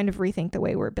kind of rethink the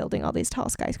way we're building all these tall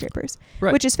skyscrapers,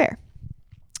 right, which is fair.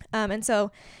 And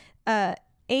so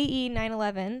AE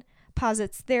 9/11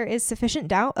 posits there is sufficient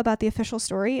doubt about the official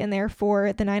story, and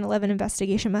therefore the 9/11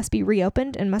 investigation must be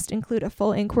reopened and must include a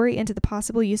full inquiry into the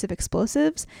possible use of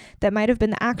explosives that might have been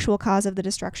the actual cause of the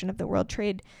destruction of the World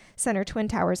Trade Center Twin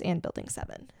Towers and Building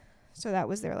 7. So that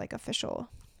was their like official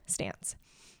stance.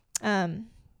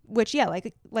 Which, yeah,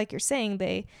 like you're saying,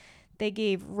 they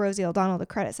gave Rosie O'Donnell the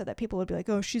credit so that people would be like,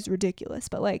 oh, she's ridiculous.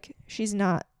 But like, she's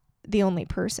not the only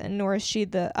person, nor is she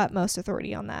the utmost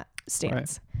authority on that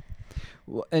stance. Right.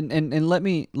 Well, and let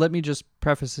me just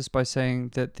preface this by saying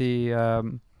that the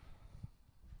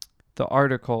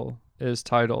article is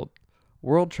titled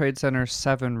 "World Trade Center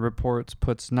 7 Reports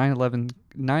Puts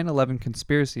 9/11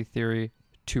 Conspiracy Theory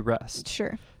to Rest."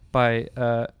 Sure. By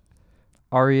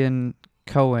Arian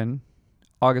Cohen,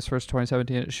 August 1st,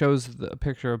 2017. It shows a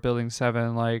picture of Building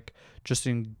 7 like just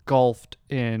engulfed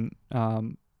in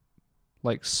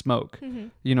like smoke,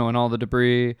 and all the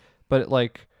debris, but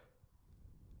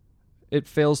it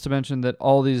fails to mention that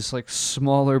all these like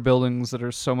smaller buildings that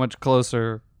are so much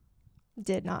closer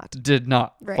did not.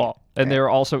 Right. fall. And they were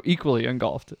also equally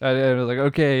engulfed. And I was like,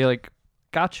 okay, like,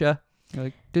 gotcha. You're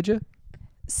like, did you?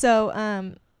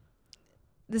 So,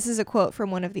 this is a quote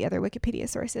from one of the other Wikipedia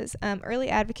sources. Early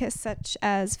advocates such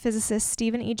as physicist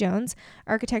Stephen E. Jones,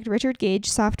 architect Richard Gage,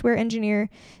 software engineer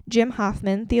Jim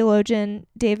Hoffman, theologian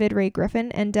David Ray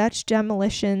Griffin, and Dutch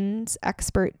demolitions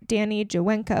expert Danny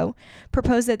Jawenko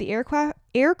proposed that the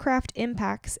aircraft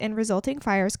impacts and resulting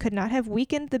fires could not have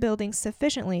weakened the buildings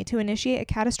sufficiently to initiate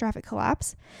a catastrophic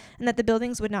collapse, and that the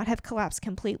buildings would not have collapsed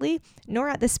completely, nor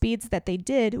at the speeds that they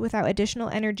did without additional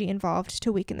energy involved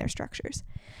to weaken their structures.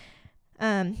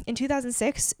 In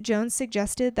 2006, Jones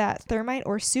suggested that thermite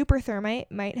or super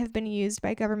thermite might have been used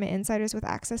by government insiders with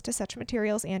access to such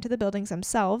materials and to the buildings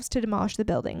themselves to demolish the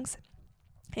buildings.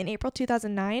 In April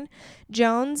 2009,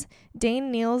 Jones,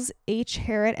 Dane Niels, H.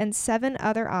 Harrod, and 7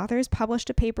 other authors published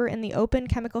a paper in the Open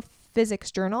Chemical Physics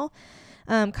Journal,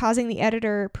 causing the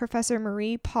editor, Professor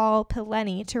Marie Paul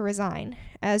Pileni, to resign,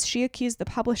 as she accused the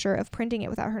publisher of printing it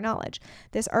without her knowledge.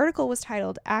 This article was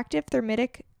titled Active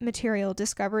Thermitic Material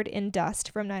Discovered in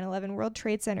Dust from 9/11 World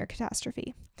Trade Center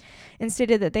Catastrophe, and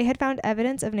stated that they had found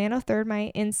evidence of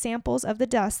nanothermite in samples of the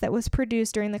dust that was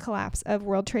produced during the collapse of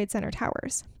World Trade Center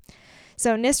towers.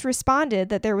 So NIST responded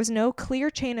that there was no clear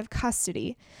chain of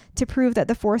custody to prove that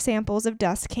the 4 samples of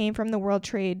dust came from the World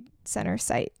Trade Center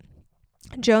site.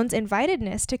 Jones invited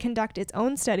NIST to conduct its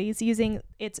own studies using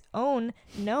its own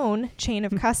known chain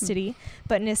of custody,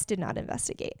 but NIST did not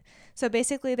investigate. So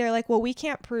basically they're like, well, we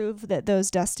can't prove that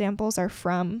those dust samples are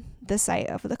from the site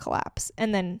of the collapse.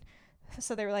 And then,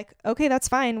 so they were like, okay, that's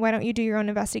fine. Why don't you do your own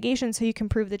investigation so you can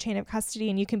prove the chain of custody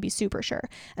and you can be super sure?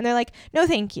 And they're like, no,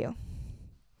 thank you.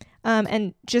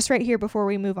 And just right here before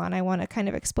we move on, I want to kind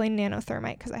of explain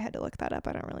nanothermite because I had to look that up.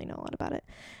 I don't really know a lot about it.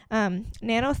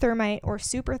 Nanothermite or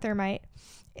super thermite,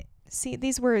 see,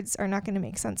 these words are not going to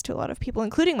make sense to a lot of people,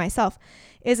 including myself,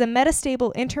 is a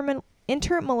metastable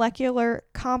intermolecular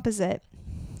composite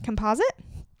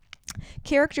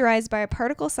characterized by a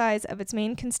particle size of its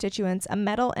main constituents, a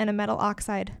metal and a metal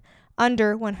oxide,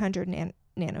 under 100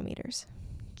 nanometers.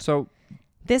 So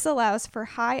this allows for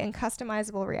high and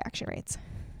customizable reaction rates.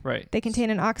 Right. They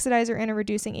contain an oxidizer and a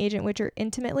reducing agent, which are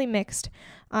intimately mixed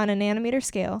on a nanometer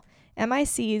scale.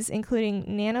 MICs, including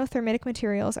nanothermitic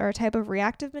materials, are a type of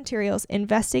reactive materials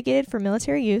investigated for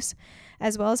military use,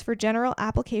 as well as for general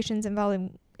applications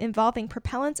involving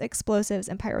propellants, explosives,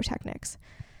 and pyrotechnics.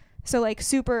 So like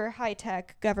super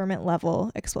high-tech government level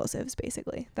explosives,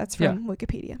 basically. That's from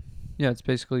Wikipedia. Yeah, it's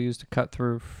basically used to cut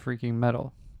through freaking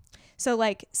metal. So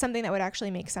like something that would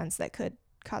actually make sense that could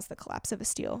cause the collapse of a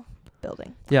steel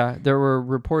building. Yeah, there were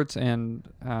reports, and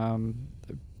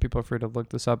people are free to look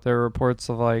this up. There were reports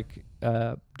of like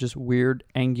just weird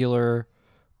angular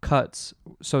cuts.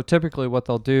 So typically what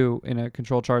they'll do in a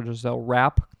control charge is they'll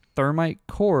wrap thermite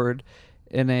cord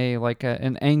in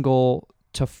an angle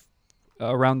to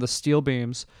around the steel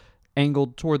beams,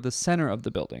 angled toward the center of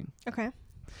the building. Okay.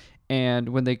 And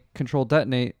when they control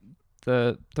detonate,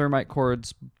 the thermite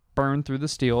cords burn through the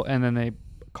steel, and then they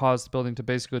cause the building to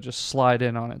basically just slide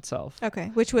in on itself.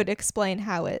 Okay, which would explain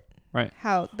how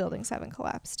buildings haven't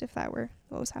collapsed if that were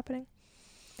what was happening.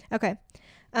 Okay.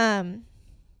 I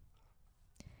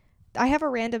have a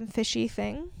random fishy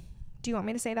thing. Do you want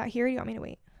me to say that here or do you want me to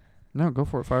wait? No, go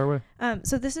for it. Fire away.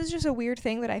 So this is just a weird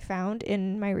thing that I found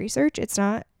in my research. It's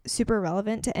not super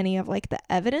relevant to any of like the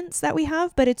evidence that we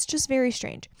have, but it's just very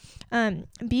strange.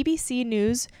 BBC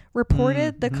News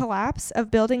reported the collapse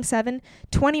of Building 7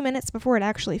 20 minutes before it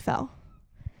actually fell,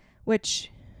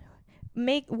 which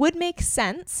would make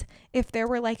sense if there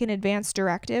were like an advance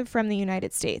directive from the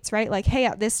United States, right? Like, hey,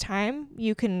 at this time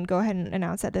you can go ahead and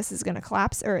announce that this is going to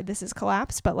collapse or this is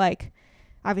collapsed, but like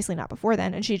obviously not before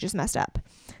then, and she just messed up.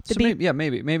 Maybe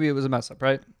it was a mess up,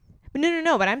 right? But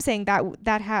no. But I'm saying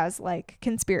that has like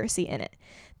conspiracy in it.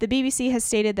 The BBC has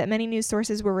stated that many news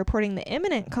sources were reporting the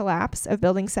imminent collapse of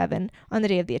Building 7 on the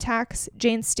day of the attacks.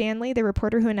 Jane Stanley, the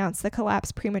reporter who announced the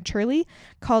collapse prematurely,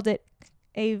 called it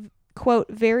a, quote,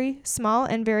 very small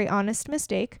and very honest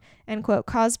mistake, end quote,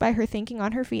 caused by her thinking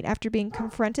on her feet after being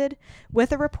confronted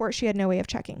with a report she had no way of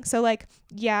checking. So like,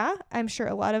 yeah, I'm sure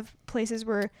a lot of places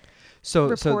were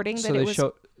reporting that it was...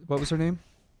 what was her name?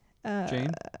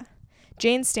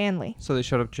 Jane Stanley. So they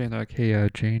showed up Jane. They're like, "Hey,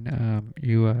 Jane,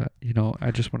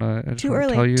 I just want to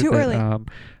tell you that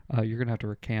you're gonna have to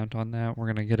recant on that.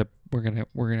 We're gonna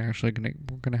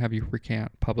have you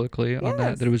recant publicly on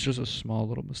that. That it was just a small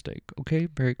little mistake. Okay,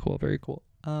 very cool, very cool.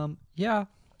 Yeah,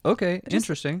 okay,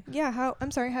 interesting. Yeah. How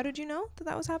did you know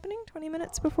that was happening 20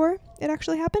 minutes before it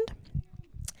actually happened?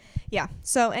 Yeah.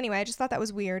 So anyway, I just thought that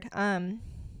was weird.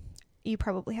 You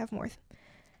probably have more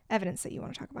evidence that you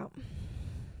want to talk about?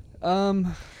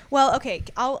 Um, Well, okay,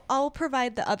 I'll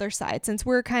provide the other side since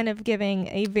we're kind of giving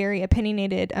a very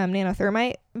opinionated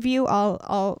nanothermite view.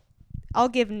 I'll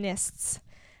give NIST's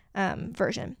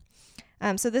version.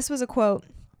 So this was a quote.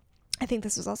 I think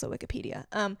this was also Wikipedia.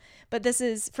 But this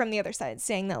is from the other side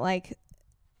saying that like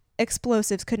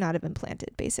explosives could not have been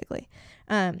planted, basically.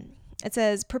 It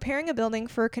says preparing a building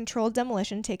for controlled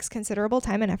demolition takes considerable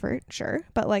time and effort, sure,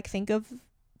 but like think of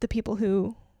the people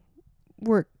who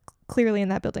were clearly in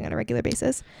that building on a regular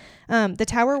basis. The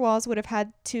tower walls would have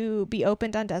had to be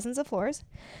opened on dozens of floors.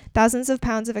 Thousands of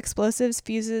pounds of explosives,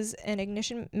 fuses, and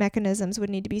ignition mechanisms would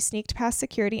need to be sneaked past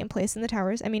security and placed in the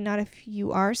towers. I mean, not if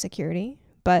you are security,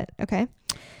 but okay.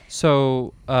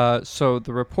 So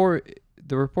the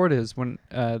report is when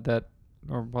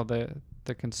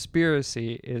the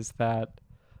conspiracy is that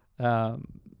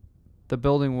the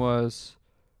building was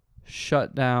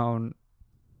shut down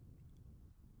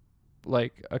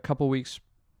like a couple weeks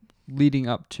leading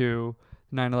up to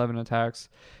 9/11 attacks,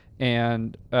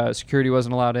 and security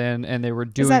wasn't allowed in, and they were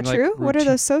doing. Is that like true? What are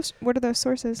those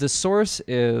sources? The source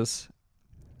is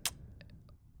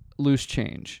Loose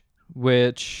Change,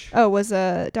 which was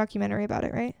a documentary about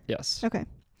it, right? yes, Okay.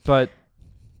 but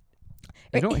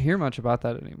I don't hear much about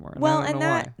that anymore. Well, I don't and know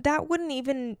why. that wouldn't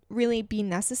even really be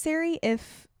necessary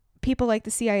if people like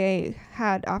the CIA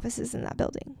had offices in that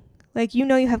building. Like, you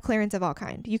have clearance of all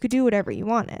kind. You could do whatever you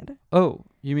wanted. Oh,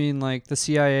 you mean like the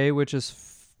CIA, which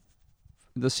is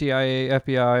the CIA,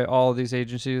 FBI, all of these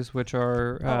agencies, which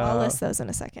are I'll list those in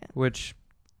a second. which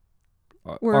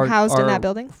were housed in that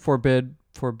building. Forbade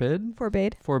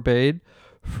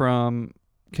from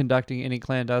conducting any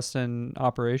clandestine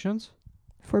operations.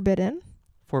 Forbidden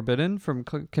from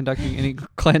conducting any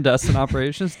clandestine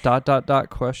operations. ...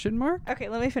 Question mark. Okay,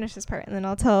 let me finish this part, and then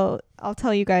I'll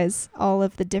tell you guys all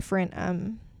of the different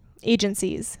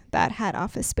agencies that had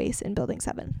office space in Building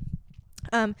 7.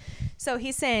 So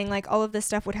he's saying like all of this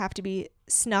stuff would have to be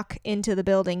snuck into the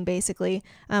building basically,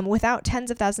 without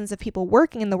tens of thousands of people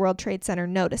working in the World Trade Center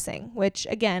noticing. Which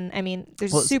again, I mean,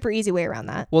 there's a super easy way around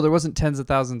that. Well, there wasn't tens of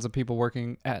thousands of people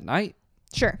working at night.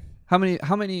 Sure. How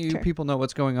many Sure. people know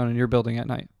what's going on in your building at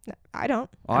night? No, I don't.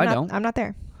 Oh, I don't. I'm not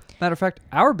there. Matter of fact,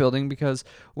 our building, because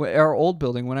our old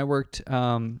building, when I worked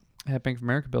at Bank of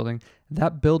America building,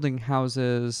 that building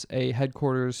houses a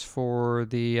headquarters for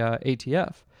the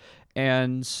ATF.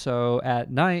 And so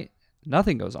at night,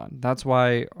 nothing goes on. That's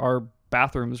why our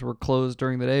bathrooms were closed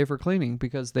during the day for cleaning,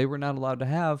 because they were not allowed to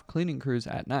have cleaning crews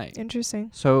at night. Interesting.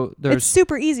 So it's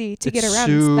super easy to get around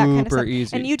that kind of stuff.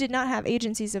 Easy. And you did not have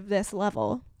agencies of this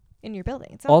level in your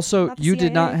building. Also, you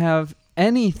did not have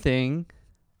anything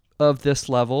of this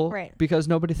level, right? Because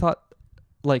nobody thought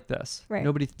like this. Right.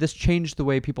 This changed the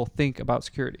way people think about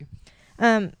security.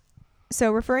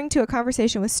 So referring to a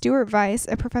conversation with Stuart Weiss,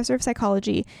 a professor of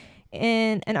psychology,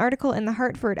 in an article in the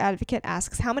Hartford Advocate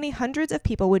asks, how many hundreds of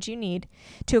people would you need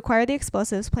to acquire the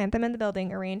explosives, plant them in the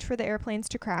building, arrange for the airplanes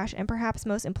to crash, and perhaps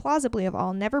most implausibly of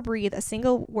all, never breathe a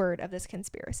single word of this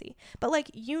conspiracy? But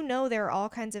there are all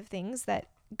kinds of things that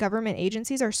government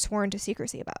agencies are sworn to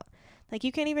secrecy about. Like,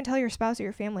 you can't even tell your spouse or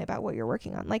your family about what you're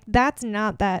working on. Like, that's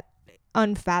not that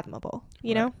unfathomable,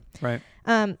 you know? Right.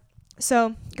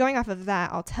 So going off of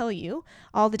that, I'll tell you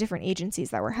all the different agencies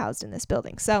that were housed in this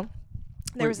building. So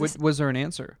was there an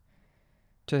answer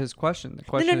to his question? The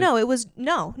question No. It was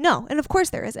no. And of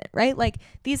course there isn't, right? Like,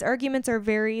 these arguments are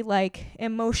very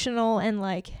emotional and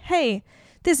hey,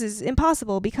 this is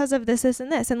impossible because of this,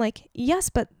 and this. And yes,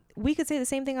 but we could say the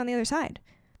same thing on the other side.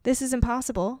 This is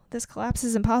impossible. This collapse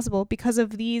is impossible because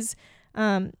of these,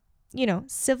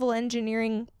 civil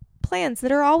engineering plans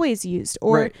that are always used,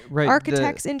 or right.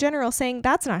 architects in general saying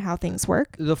that's not how things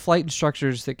work. The flight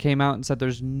instructors that came out and said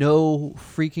there's no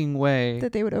freaking way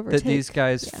that they would overtake, that these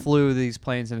guys flew these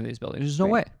planes into these buildings. There's no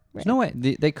way. There's no way.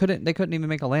 They couldn't even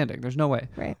make a landing. There's no way.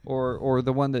 Right. Or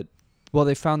the one that,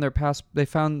 they found they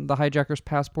found the hijacker's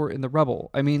passport in the rubble.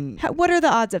 I mean, what are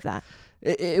the odds of that?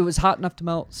 It was hot enough to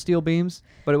melt steel beams,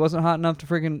 but it wasn't hot enough to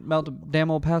freaking melt a damn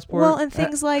old passport. Well, and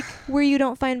things like where you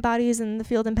don't find bodies in the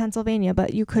field in Pennsylvania,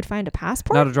 but you could find a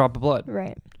passport. Not a drop of blood.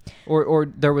 Right. Or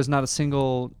there was not a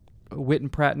single Whit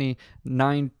 & Pratney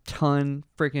 9-ton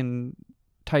freaking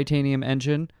titanium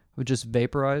engine was just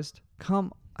vaporized.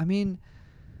 I mean,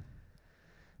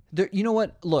 you know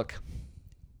what? Look,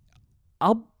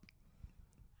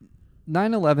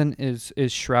 9/11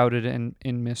 is shrouded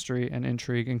in mystery and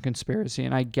intrigue and conspiracy,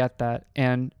 and I get that.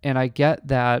 And I get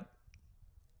that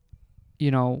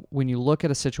when you look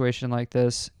at a situation like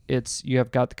this, you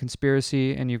have got the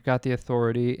conspiracy and you've got the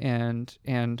authority, and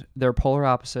they're polar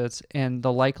opposites, and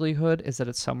the likelihood is that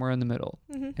it's somewhere in the middle.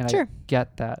 And Sure. I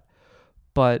get that.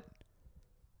 But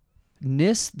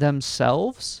NIST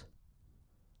themselves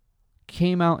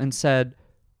came out and said,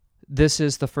 this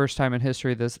is the first time in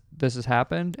history this has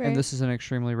happened, Right. and this is an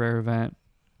extremely rare event.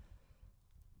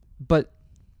 But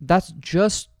that's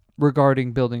just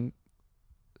regarding Building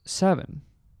 7.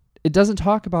 It doesn't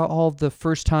talk about all of the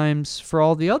first times for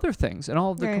all the other things and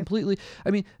all of the Right. completely. I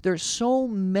mean, there's so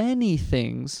many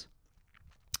things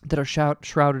that are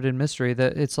shrouded in mystery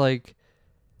that it's like,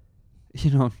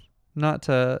 not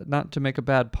to make a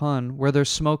bad pun, where there's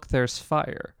smoke, there's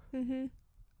fire.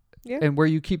 Yeah. And where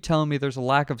you keep telling me there's a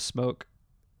lack of smoke,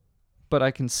 but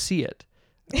I can see it.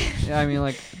 I mean,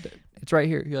 like, it's right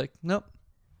here. You're like, nope.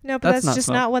 No, but That's that's not just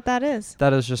smoke. not what that is.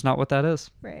 That is just not what that is.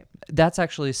 Right. That's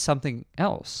actually something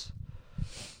else.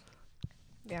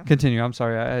 Yeah. Continue. I'm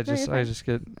sorry. I you're just fine.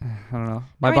 get, I don't know.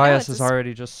 My I know, bias it's is a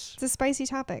already just It's a spicy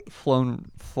topic. flown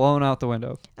out the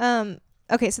window.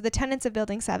 Okay, so the tenants of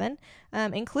Building 7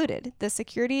 included the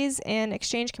Securities and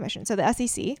Exchange Commission, so the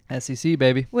SEC, SEC,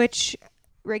 baby. which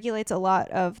regulates a lot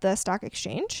of the stock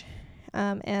exchange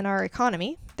and our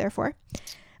economy, therefore.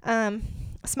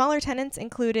 Smaller tenants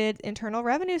included Internal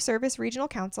Revenue Service Regional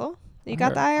Council. You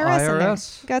got the IRS in there.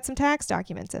 IRS. You got some tax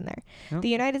documents in there. Yep. The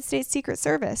United States Secret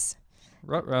Service.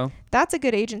 Ruh-roh. That's a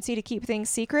good agency to keep things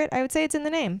secret. I would say it's in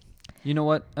the name. You know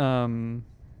what?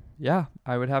 Yeah,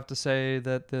 I would have to say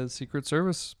that the Secret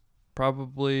Service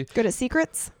probably. Good at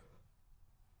secrets.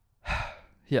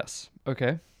 Yes.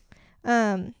 Okay.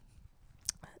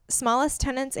 Smallest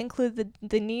tenants include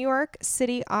the New York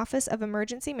City Office of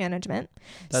Emergency Management.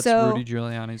 That's So- Rudy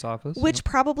Giuliani's office. Which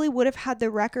probably would have had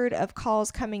the record of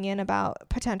calls coming in about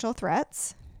potential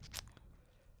threats.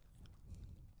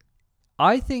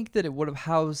 I think that it would have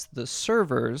housed the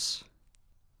servers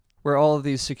where all of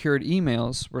these secured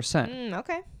emails were sent.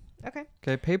 Okay.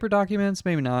 Okay, paper documents,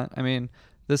 maybe not. I mean,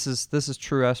 this is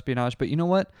true espionage, but you know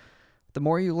what? The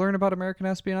more you learn about American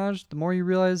espionage, the more you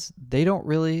realize they don't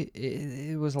really.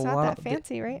 It was It's a not lot. that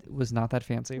fancy, right? It was not that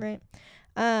fancy. Right.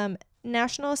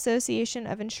 National Association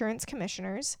of Insurance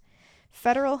Commissioners,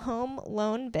 Federal Home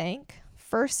Loan Bank,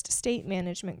 First State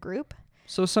Management Group,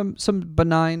 So some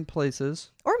benign places,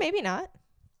 or maybe not.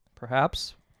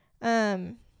 perhaps.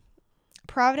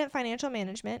 Provident Financial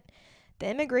Management, the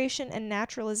Immigration and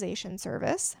Naturalization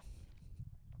Service,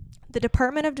 the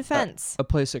Department of Defense. A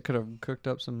place that could have cooked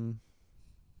up some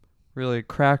really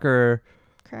cracker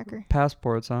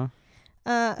passports, huh?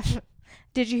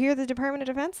 Did you hear the Department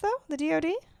of Defense though? The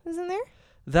DoD is in there,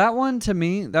 That one to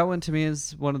me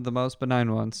is one of the most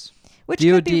benign ones. which DoD,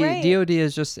 could be right. DoD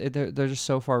is just they're just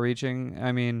so far reaching.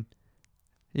 I mean,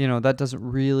 that doesn't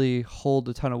really hold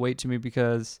a ton of weight to me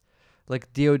because,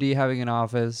 like, DoD having an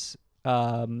office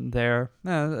there,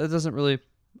 it doesn't really.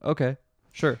 Okay,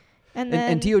 sure. And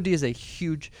then And DoD is a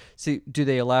huge. See, do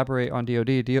they elaborate on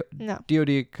DoD? no,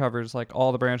 DoD covers like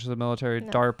all the branches of the military,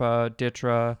 No. DARPA,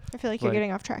 DITRA. I feel like you're like-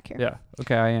 getting off track here. Yeah,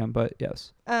 okay, I am, but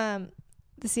yes.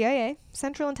 The CIA,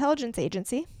 Central Intelligence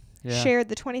Agency, Yeah. shared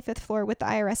the 25th floor with the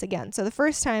IRS again. So the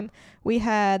first time we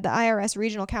had the IRS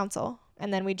Regional Council,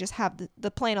 and then we just have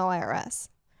the plain old IRS.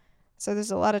 So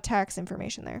there's a lot of tax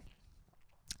information there.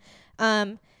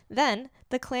 Then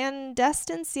the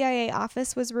clandestine CIA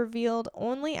office was revealed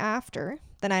only after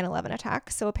the 9/11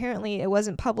 attack. So apparently it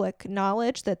wasn't public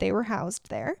knowledge that they were housed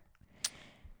there.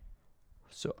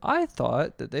 So I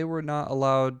thought that they were not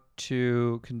allowed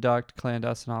to conduct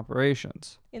clandestine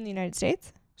operations. In the United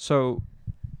States. So,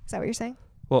 Is that what you're saying?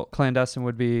 well, clandestine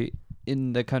would be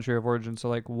in the country of origin. So,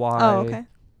 like, why? Oh, okay.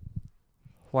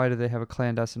 Why do they have a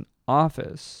clandestine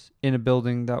office in a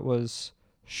building that was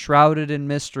shrouded in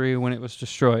mystery when it was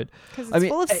destroyed? Because it's I mean,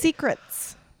 full of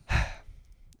secrets.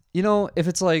 If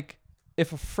it's like,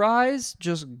 if a Fry's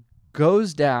just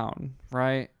goes down,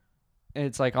 right? And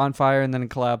it's like on fire and then it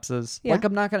collapses. Yeah. Like,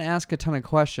 I'm not going to ask a ton of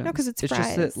questions. No, 'cause it's just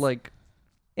Fry's. that, like,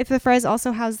 If the Fry's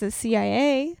also house the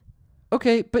CIA,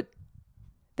 okay, but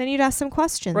then you'd ask some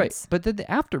questions. right, but then the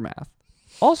aftermath.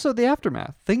 Also, the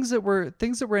aftermath. Things that were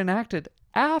enacted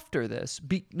after this,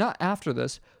 not after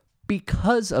this,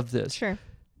 because of this. Sure.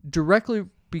 Directly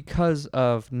because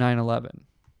of 9/11.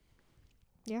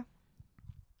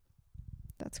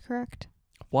 That's correct.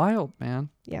 Wild, man.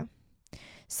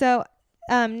 So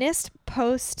NIST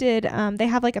posted, they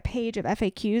have like a page of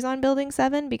FAQs on Building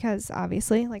 7 because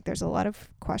obviously like there's a lot of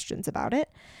questions about it.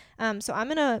 So I'm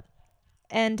going to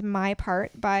end my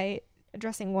part by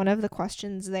addressing one of the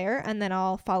questions there, and then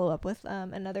I'll follow up with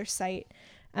another site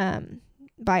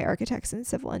by architects and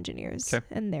civil engineers 'Kay.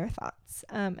 and their thoughts.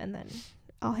 And then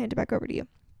I'll hand it back over to you.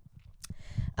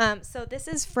 So this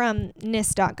is from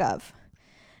NIST.gov.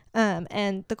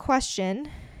 And the question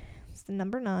is the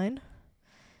number 9.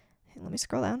 Let me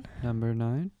scroll down. Number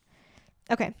 9.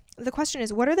 Okay. The question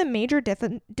is, what are the major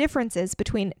differences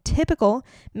between typical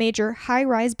major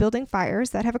high-rise building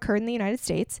fires that have occurred in the United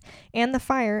States and the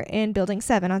fire in Building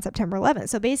 7 on September 11th?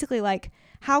 So basically, like,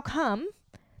 how come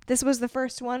this was the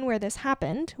first one where this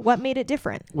happened? What made it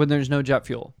different? When there's no jet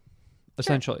fuel,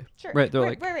 essentially. Sure. Right. They're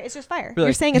like, right. It's just fire. they're You're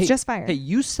like, saying it's just fire. Hey,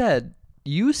 you said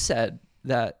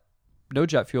that no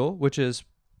jet fuel, which is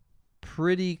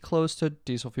pretty close to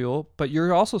diesel fuel, but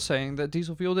you're also saying that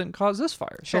diesel fuel didn't cause this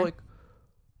fire. Sure. So like,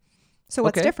 So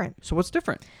what's different? So what's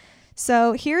different?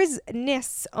 So here's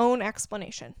NIST's own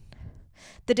explanation.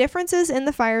 The differences in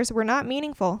the fires were not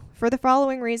meaningful for the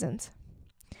following reasons.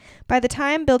 By the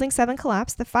time Building 7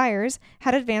 collapsed, the fires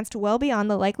had advanced well beyond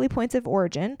the likely points of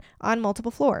origin on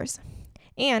multiple floors.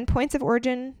 And points of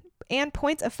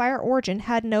fire origin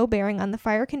had no bearing on the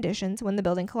fire conditions when the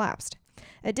building collapsed.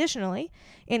 Additionally,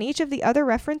 in each of the other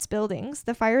reference buildings,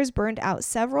 the fires burned out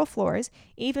several floors,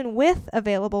 even with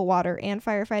available water and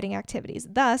firefighting activities.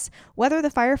 Thus, whether the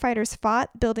firefighters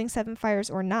fought Building 7 fires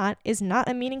or not is not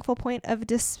a meaningful point of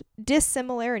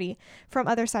dissimilarity from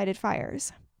other cited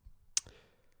fires.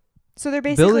 So they're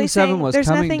basically Building 7 saying was there's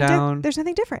coming nothing down there's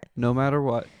nothing different. no matter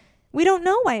what. We don't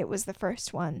know why it was the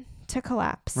first one to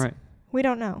collapse. Right. We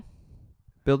don't know.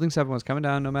 Building 7 was coming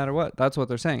down no matter what. That's what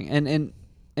they're saying.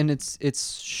 And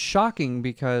it's shocking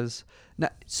because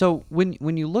so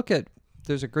when you look at,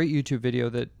 there's a great YouTube video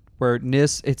where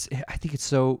NIST, I think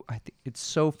it's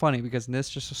so funny because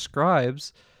NIST just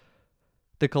describes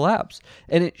the collapse,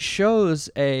 and it shows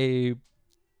a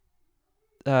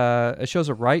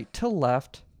right to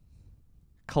left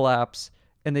collapse,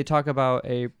 and they talk about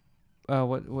a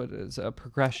what is a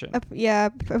progression? A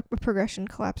progression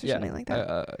collapse or something like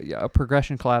that. A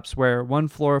progression collapse where one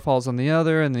floor falls on the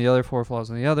other and the other floor falls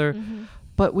on the other. Mm-hmm.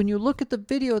 But when you look at the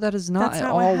video, that is not That's at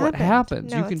not all what what happens.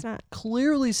 No, you it's can not.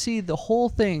 clearly see the whole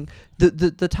thing.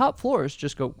 The top floors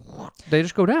just go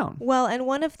down. Well, and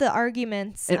one of the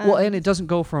arguments... And it doesn't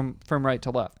go from right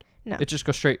to left. No. It just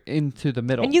goes straight into the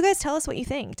middle. And you guys tell us what you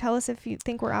think. Tell us if you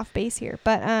think we're off base here.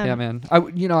 But yeah, man.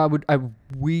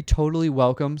 We totally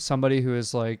welcome somebody who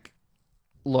is like,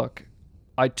 look,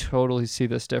 I totally see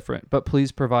this different, but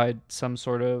please provide some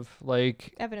sort of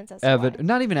like evidence as to why.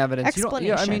 Not even evidence.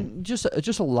 Explanation. I mean, just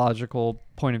a logical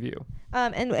point of view.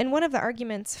 And one of the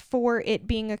arguments for it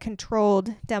being a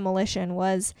controlled demolition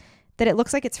was that it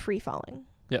looks like it's free falling.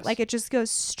 Yes. Like it just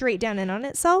goes straight down in on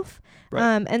itself.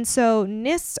 Right. And so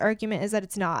NIST's argument is that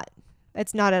it's not.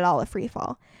 It's not at all a free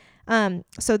fall.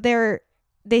 So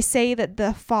they say that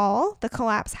the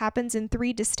collapse happens in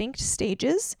 3 distinct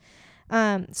stages.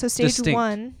 So stage Distinct.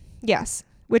 1, yes,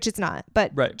 which it's not,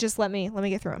 but right. Just let me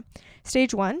get through them.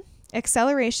 Stage 1,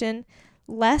 acceleration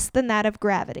less than that of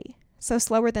gravity. So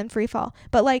slower than free fall.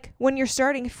 But like when you're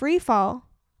starting free fall,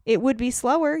 it would be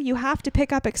slower. You have to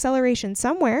pick up acceleration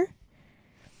somewhere.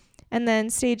 And then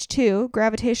stage 2,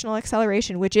 gravitational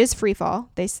acceleration, which is free fall.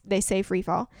 They say free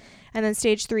fall. And then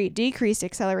stage 3, decreased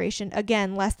acceleration,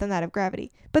 again, less than that of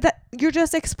gravity. But that you're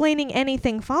just explaining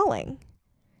anything falling.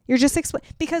 You're just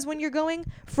because when you're going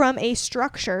from a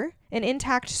structure, an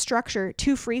intact structure,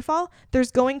 to free fall,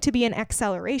 there's going to be an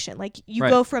acceleration. Like you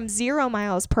go from 0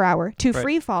 miles per hour to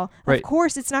free fall. Right. Of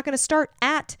course, it's not going to start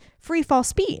at free fall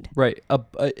speed. Right.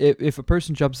 If a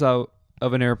person jumps out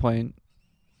of an airplane,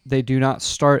 they do not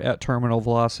start at terminal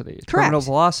velocity. Correct. Terminal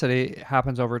velocity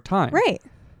happens over time. Right.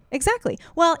 Exactly.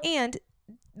 Well, and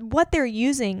what they're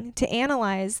using to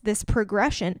analyze this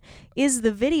progression is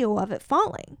the video of it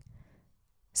falling.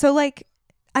 So like,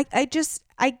 I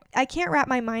can't wrap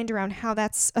my mind around how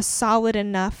that's a solid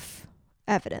enough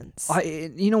evidence.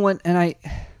 You know what? And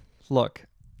look,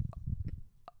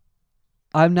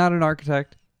 I'm not an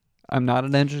architect. I'm not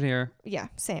an engineer. Yeah,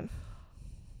 same.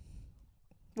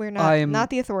 We're not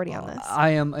the authority on this.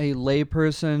 I am a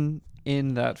layperson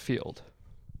in that field.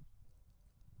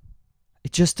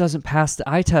 It just doesn't pass the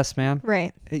eye test, man.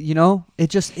 Right. You know,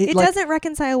 it doesn't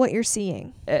reconcile what you're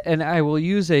seeing. And I will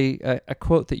use a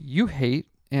quote that you hate,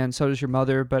 and so does your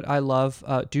mother, but I love,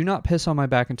 do not piss on my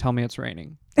back and tell me it's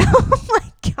raining. Oh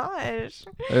my gosh.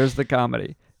 There's the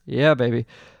comedy. Yeah, baby.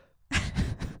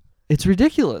 It's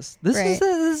ridiculous. This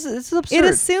is absurd. It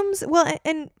assumes, well,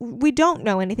 and we don't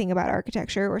know anything about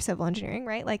architecture or civil engineering,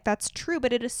 right? Like that's true,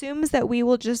 but it assumes that we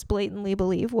will just blatantly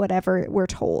believe whatever we're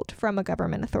told from a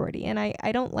government authority. And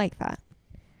I don't like that.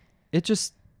 It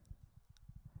just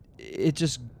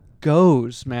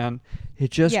goes, man.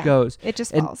 It just goes. It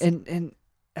just falls. And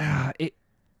it.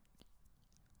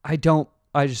 I don't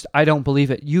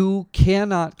believe it. You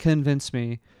cannot convince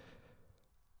me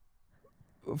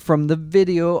from the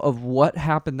video of what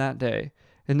happened that day.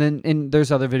 And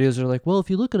there's other videos that are like, well, if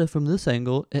you look at it from this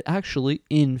angle, it actually,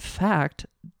 in fact,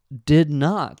 did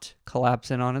not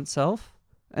collapse in on itself.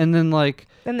 And then like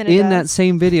in that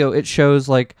same video, it shows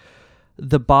like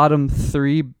the bottom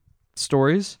 3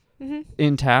 stories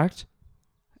intact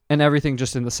and everything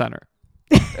just in the center.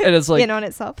 And it's like in on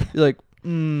itself. You're like,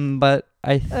 but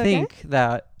I think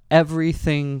that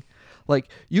everything, like,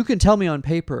 you can tell me on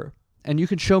paper and you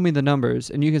can show me the numbers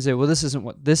and you can say, well, this isn't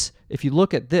what this, if you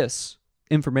look at this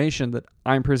information that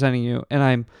I'm presenting you,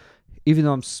 and even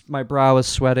though my brow is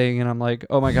sweating and I'm like,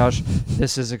 oh my gosh,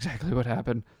 this is exactly what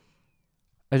happened.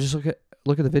 I just look at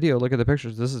the video, look at the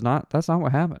pictures. That's not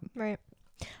what happened. Right.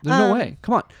 There's no way.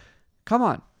 Come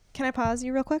on. Can I pause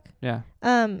you real quick? Yeah.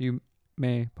 You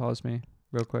may pause me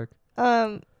real quick.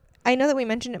 I know that we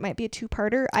mentioned it might be a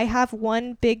 2-parter. I have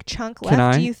one big chunk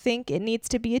left. Do you think it needs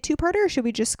to be a 2-parter, or should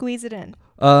we just squeeze it in?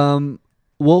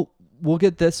 We'll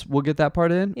get that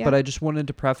part in, but I just wanted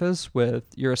to preface with,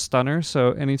 you're a stunner,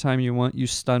 so anytime you want, you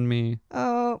stun me.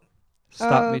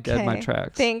 Stop me dead in my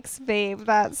tracks. Thanks, babe.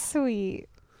 That's sweet.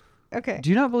 Okay. Do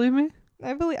you not believe me?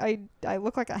 I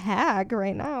look like a hag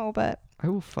right now, but I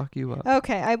will fuck you up.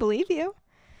 Okay, I believe you.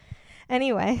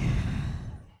 Anyway,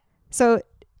 so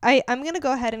I'm going to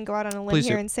go ahead and go out on a limb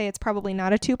here and say it's probably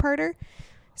not a 2-parter.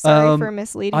 Sorry for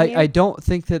misleading you. I don't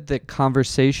think that the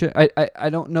conversation... I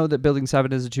don't know that Building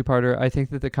 7 is a 2-parter. I think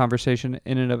that the conversation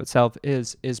in and of itself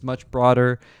is much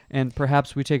broader, and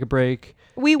perhaps we take a break.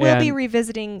 We will be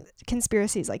revisiting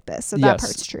conspiracies like this, so that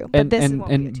part's true. But this won't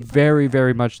be a 2-parter. Very,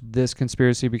 very much this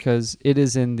conspiracy, because it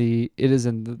is in the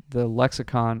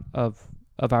lexicon of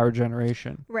our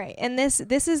generation. Right, and this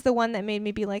is the one that made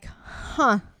me be like,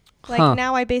 huh. Like,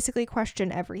 now I basically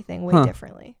question everything way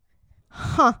differently.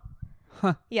 Huh.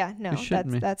 Yeah, no,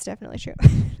 that's definitely true.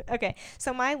 Okay,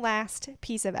 so my last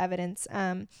piece of evidence,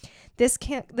 this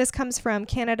comes from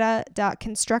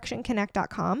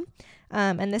canada.constructionconnect.com,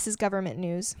 and this is government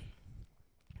news.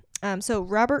 So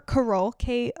Robert Carroll,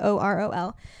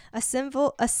 Korol, a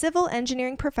civil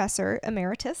engineering professor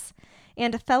emeritus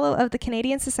and a fellow of the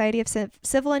Canadian Society of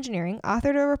Civil Engineering,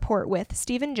 authored a report with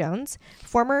Stephen Jones,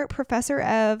 former professor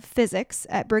of physics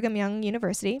at Brigham Young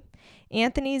University,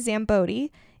 Anthony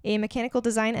Zambodi, a mechanical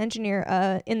design engineer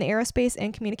in the aerospace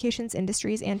and communications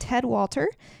industries, and Ted Walter,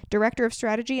 director of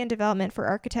strategy and development for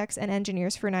architects and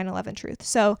engineers for 9/11 Truth.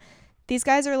 So these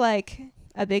guys are like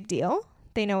a big deal.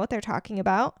 They know what they're talking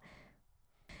about.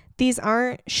 These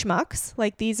aren't schmucks.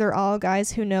 Like, these are all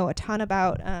guys who know a ton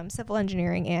about civil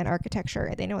engineering and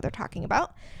architecture. They know what they're talking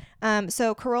about.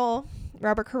 So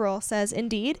Robert Carroll says,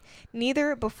 indeed,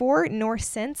 neither before nor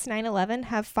since 9/11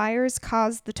 have fires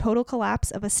caused the total collapse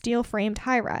of a steel-framed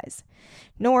high-rise,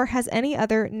 nor has any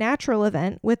other natural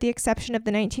event, with the exception of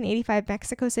the 1985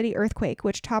 Mexico City earthquake,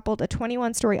 which toppled a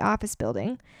 21-story office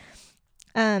building.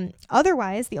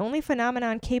 Otherwise, the only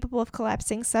phenomenon capable of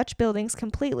collapsing such buildings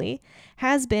completely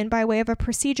has been by way of a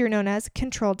procedure known as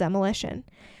controlled demolition,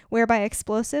 whereby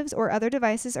explosives or other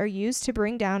devices are used to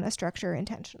bring down a structure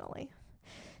intentionally.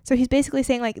 So he's basically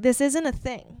saying, like, this isn't a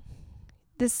thing.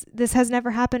 This has never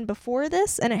happened before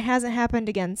this, and it hasn't happened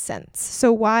again since.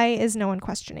 So why is no one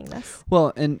questioning this?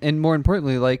 Well, and more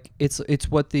importantly, like, it's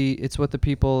what the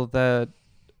people that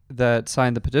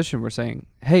signed the petition were saying.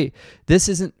 Hey, this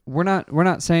isn't. We're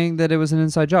not saying that it was an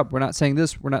inside job. We're not saying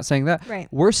this. We're not saying that. Right.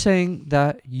 We're saying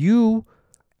that you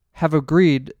have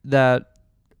agreed that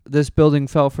this building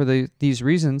fell for these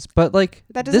reasons, but like,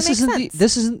 that doesn't make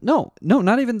sense.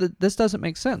 Not even this doesn't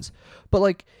make sense. But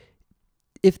like,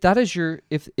 if that is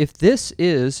if this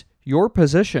is your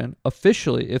position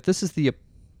officially, if this is the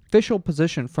official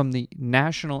position from the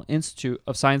National Institute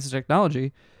of Science and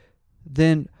Technology,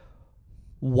 then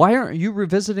why aren't you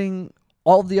revisiting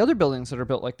all of the other buildings that are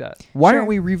built like that? Why aren't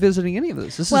we revisiting any of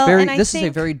this? This is a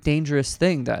very dangerous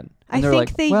thing then. And I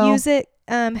think they use it.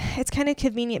 It's kind of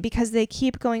convenient because they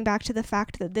keep going back to the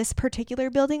fact that this particular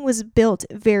building was built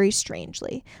very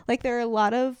strangely. Like, there are a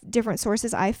lot of different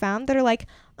sources I found that are like,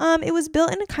 it was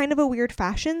built in a kind of a weird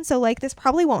fashion, so like this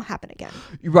probably won't happen again.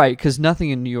 Right, because nothing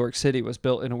in New York City was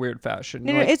built in a weird fashion.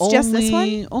 No, it's just this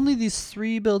one. Only these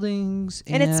 3 buildings,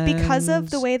 and it's because of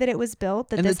the way that it was built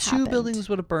that this happened. And the 2 buildings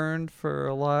would have burned for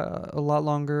a lot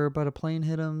longer, but a plane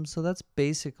hit them, so that's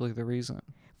basically the reason.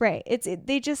 Right. It's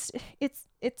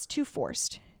too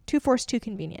forced too forced, too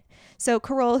convenient. So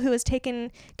Carroll, who has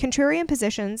taken contrarian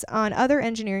positions on other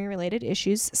engineering-related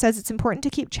issues, says it's important to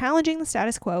keep challenging the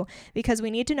status quo because we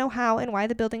need to know how and why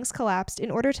the buildings collapsed in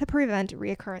order to prevent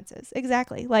reoccurrences.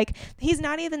 Exactly. Like, he's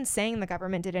not even saying the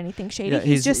government did anything shady. Yeah,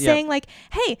 he's just saying, like,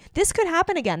 hey, this could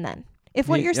happen again then. If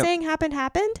what you're saying happened,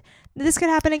 this could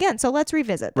happen again. So let's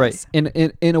revisit this. Right.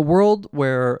 In a world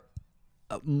where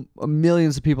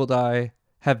millions of people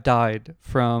have died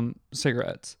from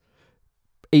cigarettes,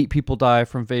 8 people die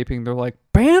from vaping. They're like,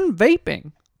 ban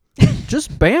vaping.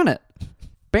 Just ban it.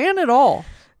 Ban it all.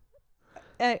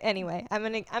 Anyway, I'm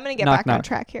gonna get Knock, back on knock.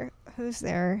 track here. Who's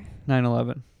there?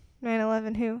 9/11.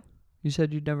 9/11. Who? You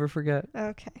said you'd never forget.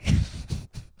 Okay.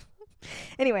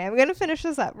 Anyway, I'm gonna finish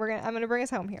this up. I'm gonna bring us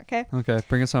home here. Okay. Okay,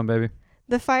 bring us home, baby.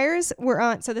 The fires were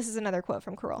on. So this is another quote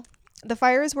from Carroll. The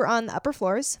fires were on the upper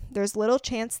floors. There's little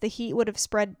chance the heat would have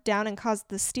spread down and caused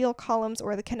the steel columns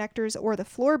or the connectors or the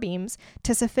floor beams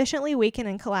to sufficiently weaken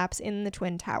and collapse in the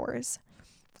Twin Towers.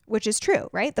 Which is true,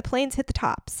 right? The planes hit the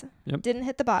tops. Yep. Didn't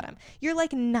hit the bottom. You're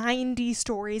like 90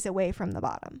 stories away from the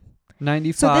bottom.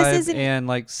 95 So this isn't- and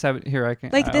like 7. Here, I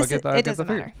can. Like I'll this, get it doesn't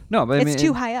figure. matter. No, but I mean, It's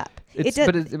too high up. It's, It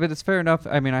but it's fair enough.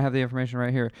 I mean, I have the information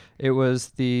right here. It was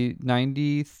the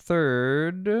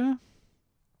 93rd.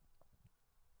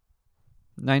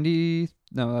 90.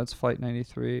 No, that's flight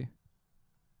 93.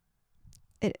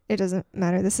 It doesn't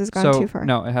matter. This has gone too far.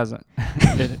 No, it hasn't.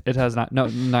 it has not. No,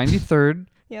 93rd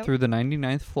Yep. through the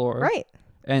 99th floor. Right.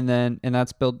 And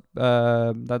that's built.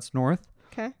 That's north.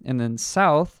 Okay. And then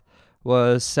south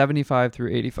was 75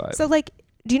 through 85. So, like,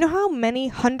 do you know how many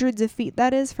hundreds of feet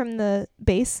that is from the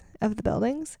base of the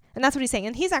buildings? And that's what he's saying.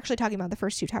 And he's actually talking about the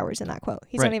first 2 towers in that quote.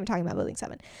 He's Right. not even talking about Building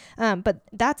 7. But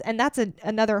that's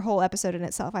another whole episode in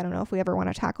itself. I don't know if we ever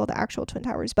want to tackle the actual Twin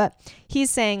Towers. But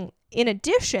he's saying, in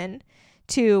addition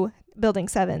to Building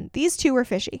 7, these 2 were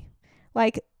fishy.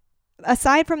 Like,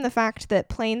 aside from the fact that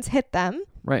planes hit them,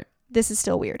 right. this is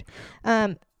still weird.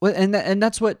 Well, and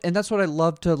that's what I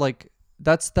love to like.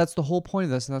 That's the whole point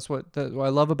of this, and that's what I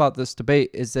love about this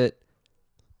debate is that,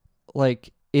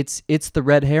 like, it's the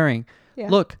red herring. Yeah.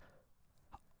 Look,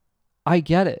 I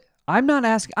get it. I'm not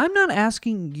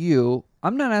asking you.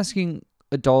 I'm not asking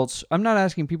adults. I'm not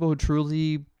asking people who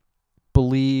truly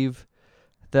believe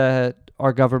that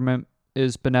our government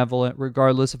is benevolent,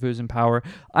 regardless of who's in power.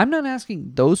 I'm not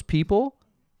asking those people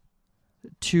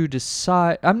to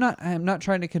decide. I'm not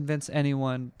trying to convince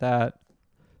anyone that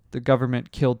the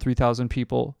government killed 3,000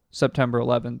 people September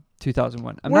 11th,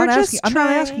 2001. I'm not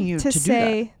asking you to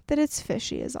say that it's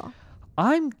fishy is all.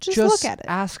 I'm Just just look at it.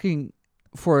 asking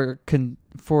for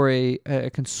a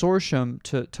consortium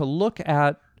to look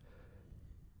at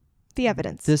The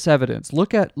evidence. this evidence.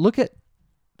 Look at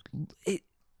it.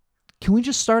 Can we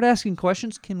just start asking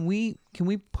questions? Can we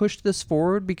push this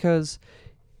forward, because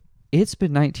it's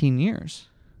been 19 years.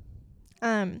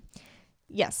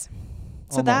 Yes.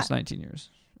 So Almost that 19 years.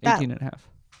 that- 18 and a half.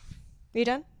 Are you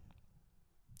done?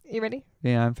 You ready?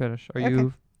 Yeah, I'm finished. Are Okay.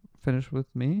 you finished with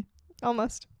me?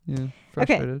 Almost. Yeah.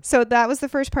 Okay, Frustrated. so that was the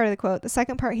first part of the quote. The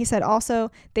second part, he said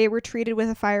also they were treated with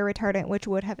a fire retardant which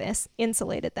would have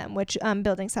insulated them, which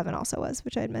Building 7 also was,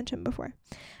 which I had mentioned before.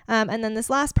 And then this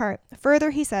last part, further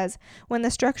he says, when the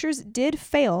structures did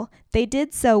fail, they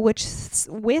did so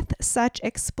with such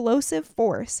explosive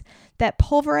force that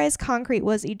pulverized concrete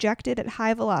was ejected at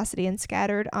high velocity and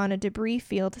scattered on a debris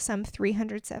field some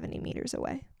 370 meters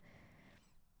away.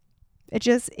 It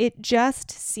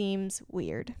just seems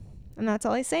weird. And that's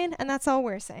all he's saying, and that's all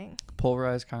we're saying.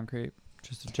 Pulverized concrete,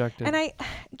 just ejected. And I,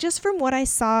 just from what I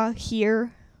saw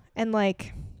here, and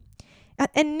like,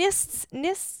 and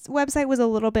NIST's website was a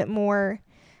little bit more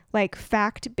like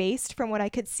fact based from what I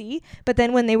could see. But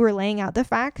then when they were laying out the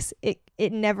facts, it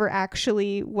never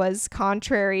actually was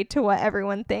contrary to what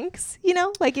everyone thinks. You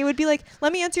know, like it would be like,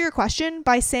 let me answer your question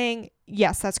by saying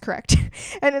yes, that's correct,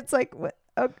 and it's like,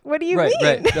 what do you mean?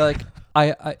 Right. Like,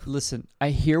 I listen. I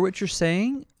hear what you're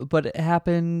saying, but it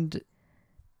happened.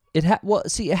 It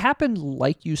happened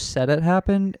like you said it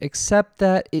happened, except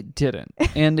that it didn't.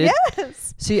 And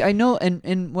Yes. See, I know,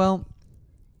 and well,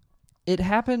 it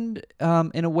happened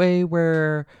in a way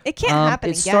where It can't happen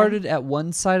It again. started at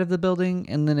one side of the building,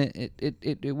 and then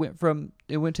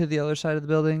it went to the other side of the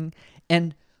building.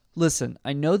 And listen,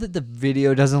 I know that the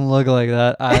video doesn't look like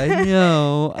that. I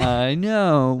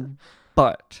know,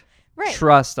 but. Right.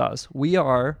 Trust us. We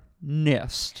are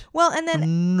NIST. Well, and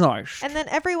then Nice. And then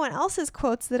everyone else's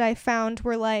quotes that I found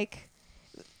were like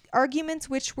arguments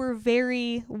which were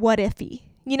very what ify.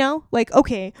 You know? Like,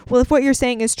 okay, well, if what you're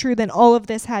saying is true, then all of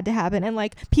this had to happen. And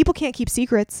like, people can't keep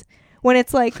secrets. when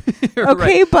it's like,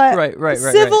 okay, but right,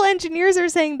 civil engineers are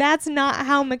saying that's not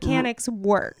how mechanics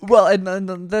work. Well,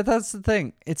 and that's the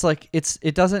thing. It's like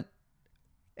it doesn't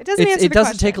answer the it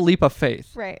doesn't take a question. leap of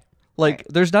faith. Right. Like Right.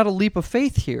 there's not a leap of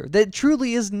faith here. That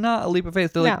truly is not a leap of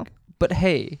faith. They're No. like, but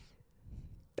hey,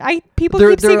 People there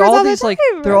keep there are secrets all all these the like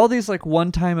time. there are all these like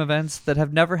one-time events that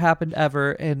have never happened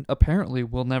ever, and apparently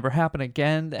will never happen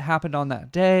again. That happened on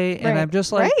that day, and I'm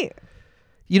just like, right.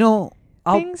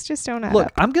 Things just don't add look.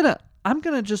 up. I'm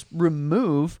gonna just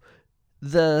remove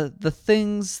the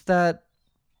things that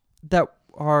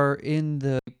are in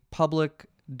the public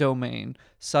domain,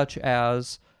 such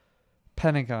as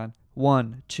Pentagon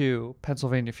 1, 2,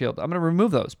 Pennsylvania Field. I'm gonna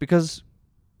remove those because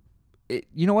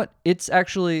you know what? It's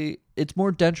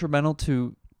more detrimental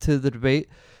to the debate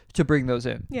to bring those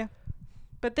in. Yeah.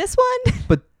 But this one,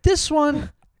 But this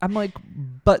one, I'm like,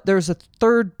 but there's a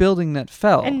third building that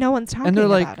fell, and no one's talking and they're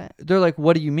like, about it.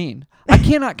 what do you mean? I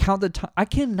cannot count I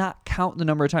cannot count the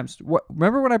number of times.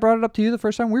 Remember when I brought it up to you the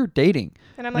first time? We were dating,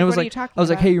 And I'm and like, it was what are like, you talking about? I was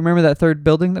like, hey, you remember that third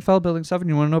building that fell, Building 7?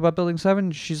 You want to know about Building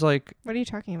 7? She's like, what are you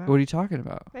talking about? what are you talking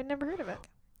about? I'd never heard of it.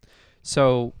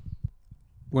 So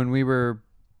when we were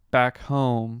back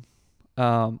home,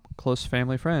 close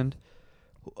family friend,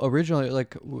 originally,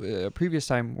 like previous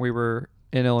time we were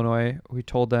in Illinois, we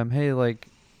told them, hey, like,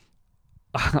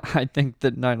 I think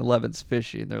that 9/11's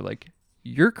fishy, and they're like,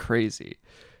 you're crazy,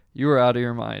 you are out of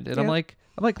your mind. And Yep.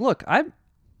 I'm like, look, I'm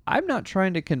not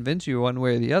trying to convince you one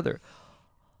way or the other.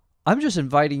 I'm just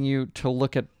inviting you to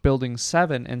look at Building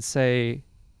 7 and say,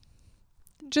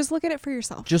 Just look at it for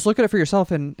yourself. just look at it for yourself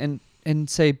and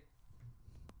say,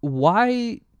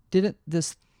 why didn't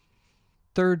this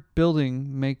third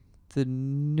building make the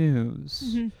news?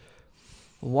 Mm-hmm.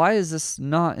 Why is this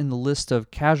not in the list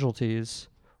of casualties?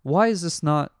 Why is this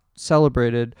not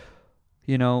celebrated?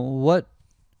 You know,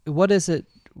 what is it?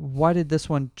 Why did this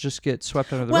one just get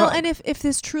swept under the rug? Well, and if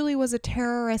this truly was a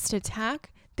terrorist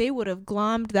attack, they would have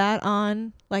glommed that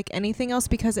on like anything else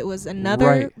because it was another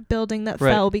Right. building that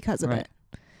Right. fell because of Right. it.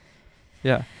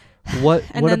 Yeah. What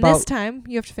And what then about this time,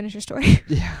 you have to finish your story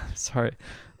Yeah, sorry.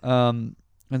 And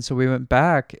so we went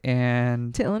back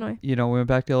and to Illinois. we went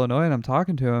back to Illinois, and I'm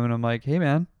talking to him, and I'm like, "Hey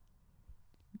man,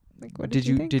 Like, what did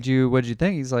you you think? what did you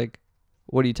think?" He's like,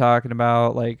 "What are you talking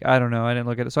about?" Like, I don't know. I didn't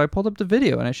look at it. So I pulled up the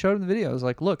video and I showed him the video. I was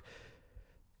like, "Look,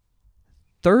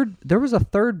 there was a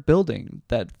third building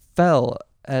that fell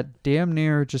at damn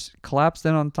near just collapsed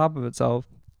in on top of itself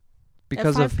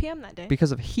because At 5 of p.m. that day.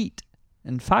 because of heat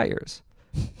and fires."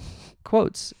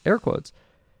 Quotes, air quotes.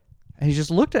 And he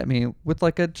just looked at me with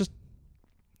like a just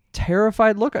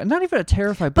terrified look. Not even a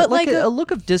terrified, but like a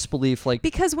look of disbelief. Like,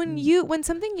 Because when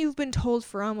something you've been told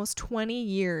for almost 20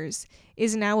 years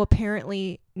is now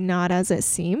apparently not as it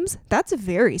seems, that's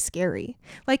very scary.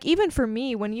 Like, even for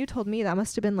me, when you told me, that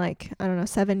must have been like, I don't know,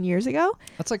 7 years ago.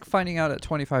 that's like finding out at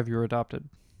 25 you were adopted.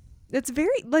 It's very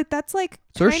like, that's like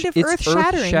So kind of it's earth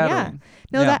shattering. Yeah. earth-shattering.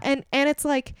 No, Yeah. and it's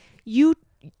like you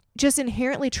just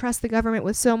inherently trust the government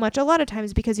with so much, a lot of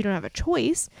times because you don't have a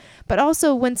choice, but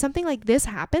also when something like this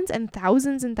happens and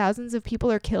thousands of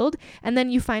people are killed, and then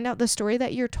you find out the story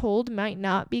that you're told might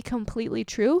not be completely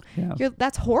true, Yeah.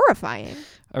 that's horrifying.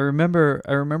 I remember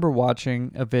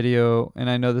watching a video, and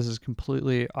I know this is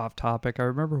completely off topic. I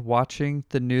remember watching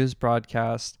the news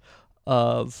broadcast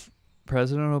of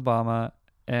President Obama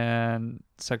and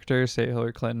Secretary of State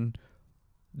Hillary Clinton.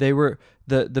 They were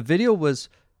the video was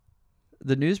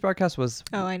the news broadcast was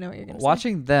Oh, I know what you're going to say.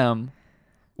 watching them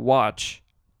watch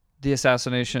the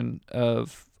assassination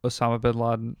of Osama bin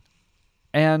Laden.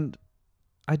 And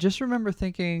I just remember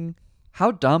thinking,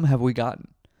 how dumb have we gotten?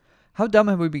 How dumb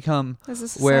have we become As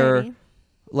a where society.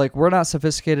 like we're not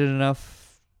sophisticated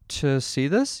enough to see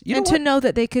this? You And know to what? know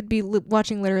that they could be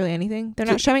watching literally anything. They're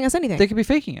To- not showing us anything. They could be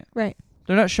faking it. Right.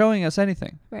 They're not showing us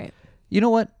anything. Right. You know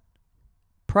what?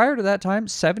 Prior to that time,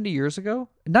 70 years ago,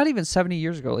 not even 70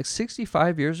 years ago, like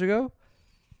 65 years ago,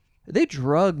 they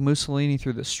drug Mussolini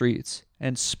through the streets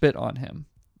and spit on him.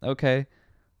 Okay?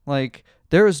 Like,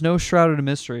 there is no shroud of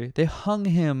mystery. They hung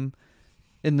him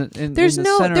in the There's in the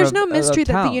no center there's of- no of mystery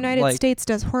that the town. United Like, States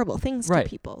does horrible things Right. to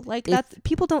people. Like If- that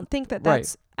people don't think that Right.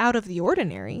 that's out of the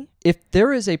ordinary. If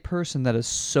there is a person that is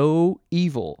so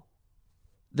evil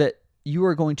that you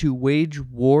are going to wage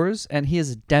wars and he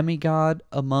is a demigod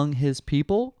among his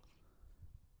people,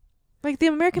 Like the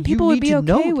American You people would need be to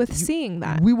okay know- with you- seeing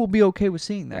that. we will be okay with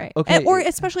seeing that. Right. Okay. Or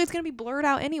especially it's going to be blurred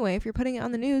out anyway if you're putting it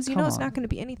on the news. You Come know it's on. not going to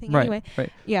be anything right, anyway.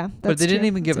 right. Yeah, that's But they didn't true.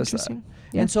 even give That's us that. interesting.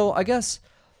 Yeah. And so I guess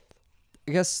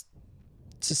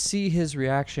to see his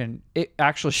reaction, it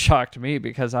actually shocked me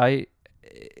because I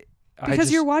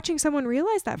Because you're watching someone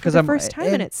realize that for because the I'm- first time,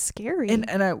 and and- it's scary.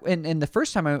 And the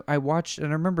first time I watched, and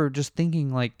I remember just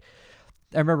thinking, like,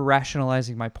 I remember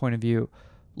rationalizing my point of view.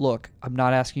 Look, I'm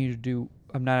not asking you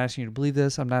to believe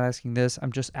this. I'm not asking this.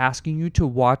 I'm just asking you to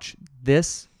watch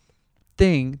this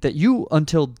thing that you,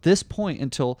 until this point,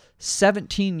 until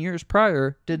 17 years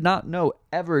prior, did not know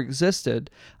ever existed.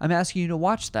 I'm asking you to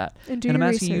watch that. and do And your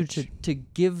I'm asking research. you to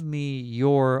give me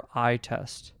your eye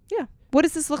test. Yeah. What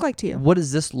does this look like to you? What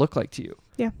does this look like to you?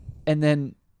 Yeah. And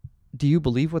then, do you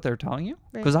believe what they're telling you?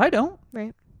 Right. Because I don't.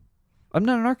 Right. I'm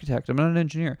not an architect. I'm not an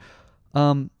engineer.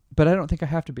 But I don't think I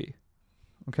have to be.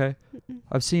 Okay? Mm-mm.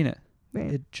 I've seen it.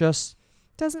 Right. It just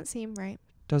Doesn't seem right.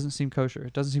 doesn't seem kosher.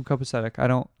 It doesn't seem copacetic. I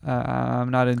don't. I'm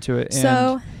not into it. And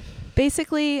So,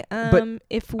 basically,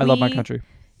 if we I love my country.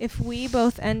 if we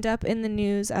both end up in the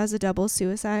news as a double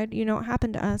suicide, you know what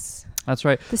happened to us? That's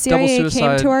right. The Double CIA suicide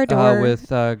came to our door. with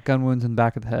gun wounds in the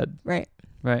back of the head. Right.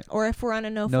 Right. Or if we're on a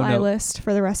No no-fly note. list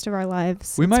for the rest of our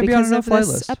lives. We it's might be on a because of no-fly this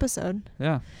list. episode.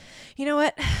 Yeah. You know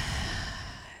what?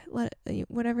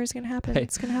 Whatever's going to happen, Hey,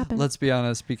 it's going to happen. Let's be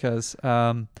honest, because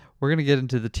we're gonna get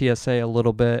into the TSA a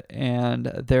little bit and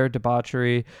their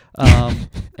debauchery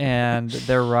and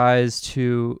their rise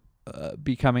to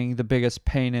becoming the biggest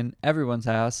pain in everyone's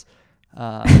ass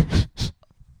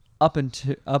up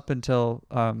until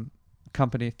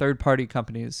third-party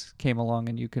companies came along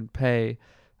and you can pay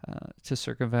to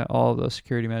circumvent all of those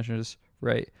security measures,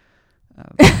 right?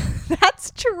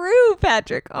 That's true,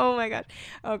 Patrick. Oh my gosh.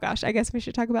 Oh gosh. I guess we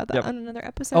should talk about that Yep. on another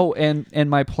episode. Oh, and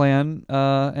my plan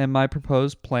and my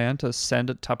proposed plan to send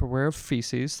a Tupperware of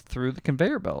feces through the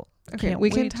conveyor belt. okay. Can't We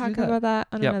can wait to do talk that. about that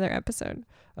on Yep. another episode.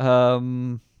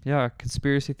 Yeah,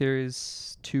 conspiracy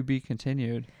theories to be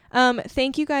continued.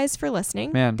 Thank you guys for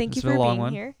listening. Man, Thank you it's been for a long being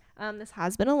one. here. This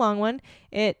has been a long one.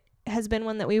 It has been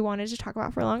one that we wanted to talk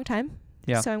about for a long time.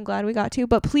 Yeah. So I'm glad we got to.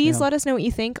 But please Yeah. let us know what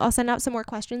you think. I'll send out some more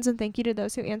questions, and thank you to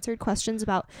those who answered questions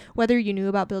about whether you knew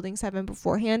about Building 7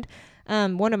 beforehand.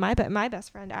 One of my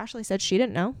best friend Ashley said she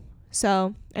didn't know.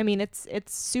 So I mean, it's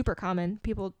super common.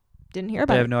 People didn't hear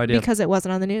about They have it no idea. because it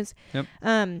wasn't on the news. Yep.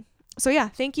 So yeah,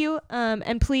 thank you.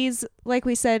 And please, like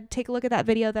we said, take a look at that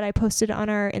video that I posted on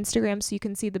our Instagram so you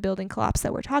can see the building collapse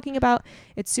that we're talking about.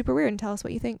 It's super weird, and tell us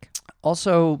what you think.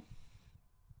 Also,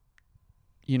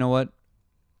 you know what?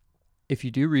 If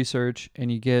you do research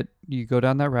and you go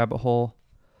down that rabbit hole,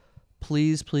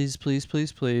 please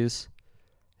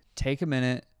take a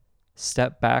minute,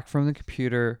 step back from the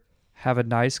computer, have a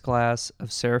nice glass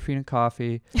of Serafina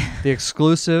coffee, the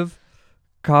exclusive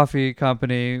coffee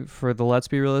company for the Let's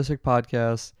Be Realistic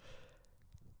podcast.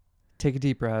 Take a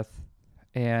deep breath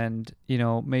and,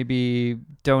 maybe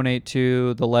donate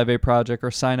to the Leve Project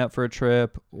or sign up for a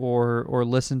trip or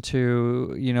listen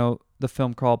to, the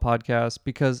Film Crawl podcast,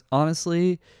 because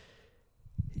honestly,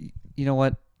 you know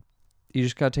what? You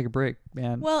just got to take a break,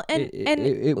 man. Well,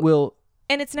 it will.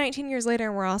 And it's 19 years later,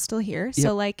 and we're all still here.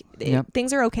 So Yep.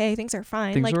 things are okay. Things are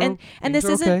fine. Things are and things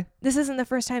this are okay. isn't the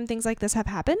first time things like this have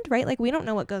happened, right? Like, we don't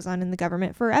know what goes on in the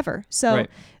government forever. So, Right.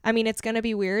 I mean, it's going to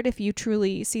be weird if you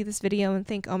truly see this video and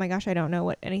think, oh my gosh, I don't know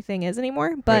what anything is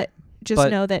anymore. But Right.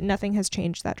 just know that nothing has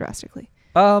changed that drastically.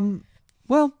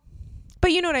 Well,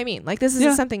 But you know what I mean? Like, this isn't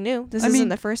Yeah. something new. This I isn't mean,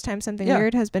 the first time something yeah.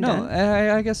 weird has been no, done.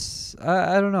 I guess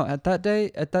I don't know. At that day,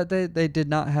 they did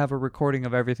not have a recording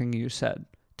of everything you said.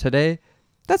 Today,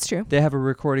 That's true. they have a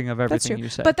recording of That's everything true. you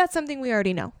said. But that's something we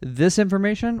already know. This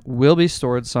information will be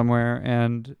stored somewhere,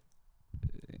 and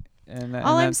I'm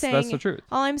that's saying- the truth.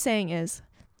 All I'm saying is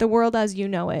the world as you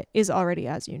know it is already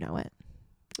as you know it.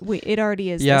 It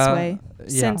already is this way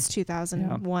since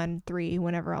 2001, 3,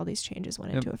 whenever all these changes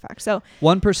went into effect. So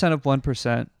 1% of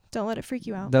 1%. don't let it freak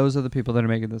you out. Those are the people that are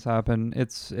making this happen.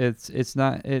 It's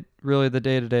not. It really, the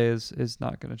day to day is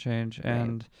not going to change.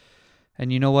 Right.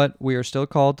 And you know what? We are still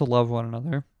called to love one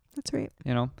another. That's right.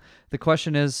 The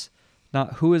question is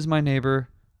not who is my neighbor.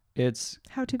 It's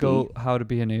How to how to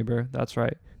be a neighbor. That's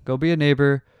right. Go be a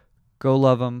neighbor. Go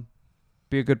love them.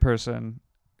 Be a good person.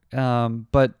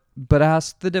 But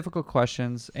ask the difficult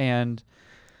questions, and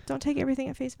don't take everything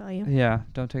at face value.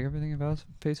 don't take everything at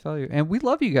face value. And we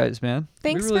love you guys, man.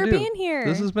 Thanks we really for do. being here.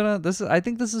 I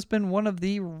think this has been one of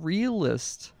the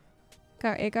realest.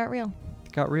 It got real.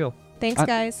 Got real. Thanks,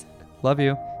 guys. Love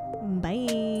you. Bye.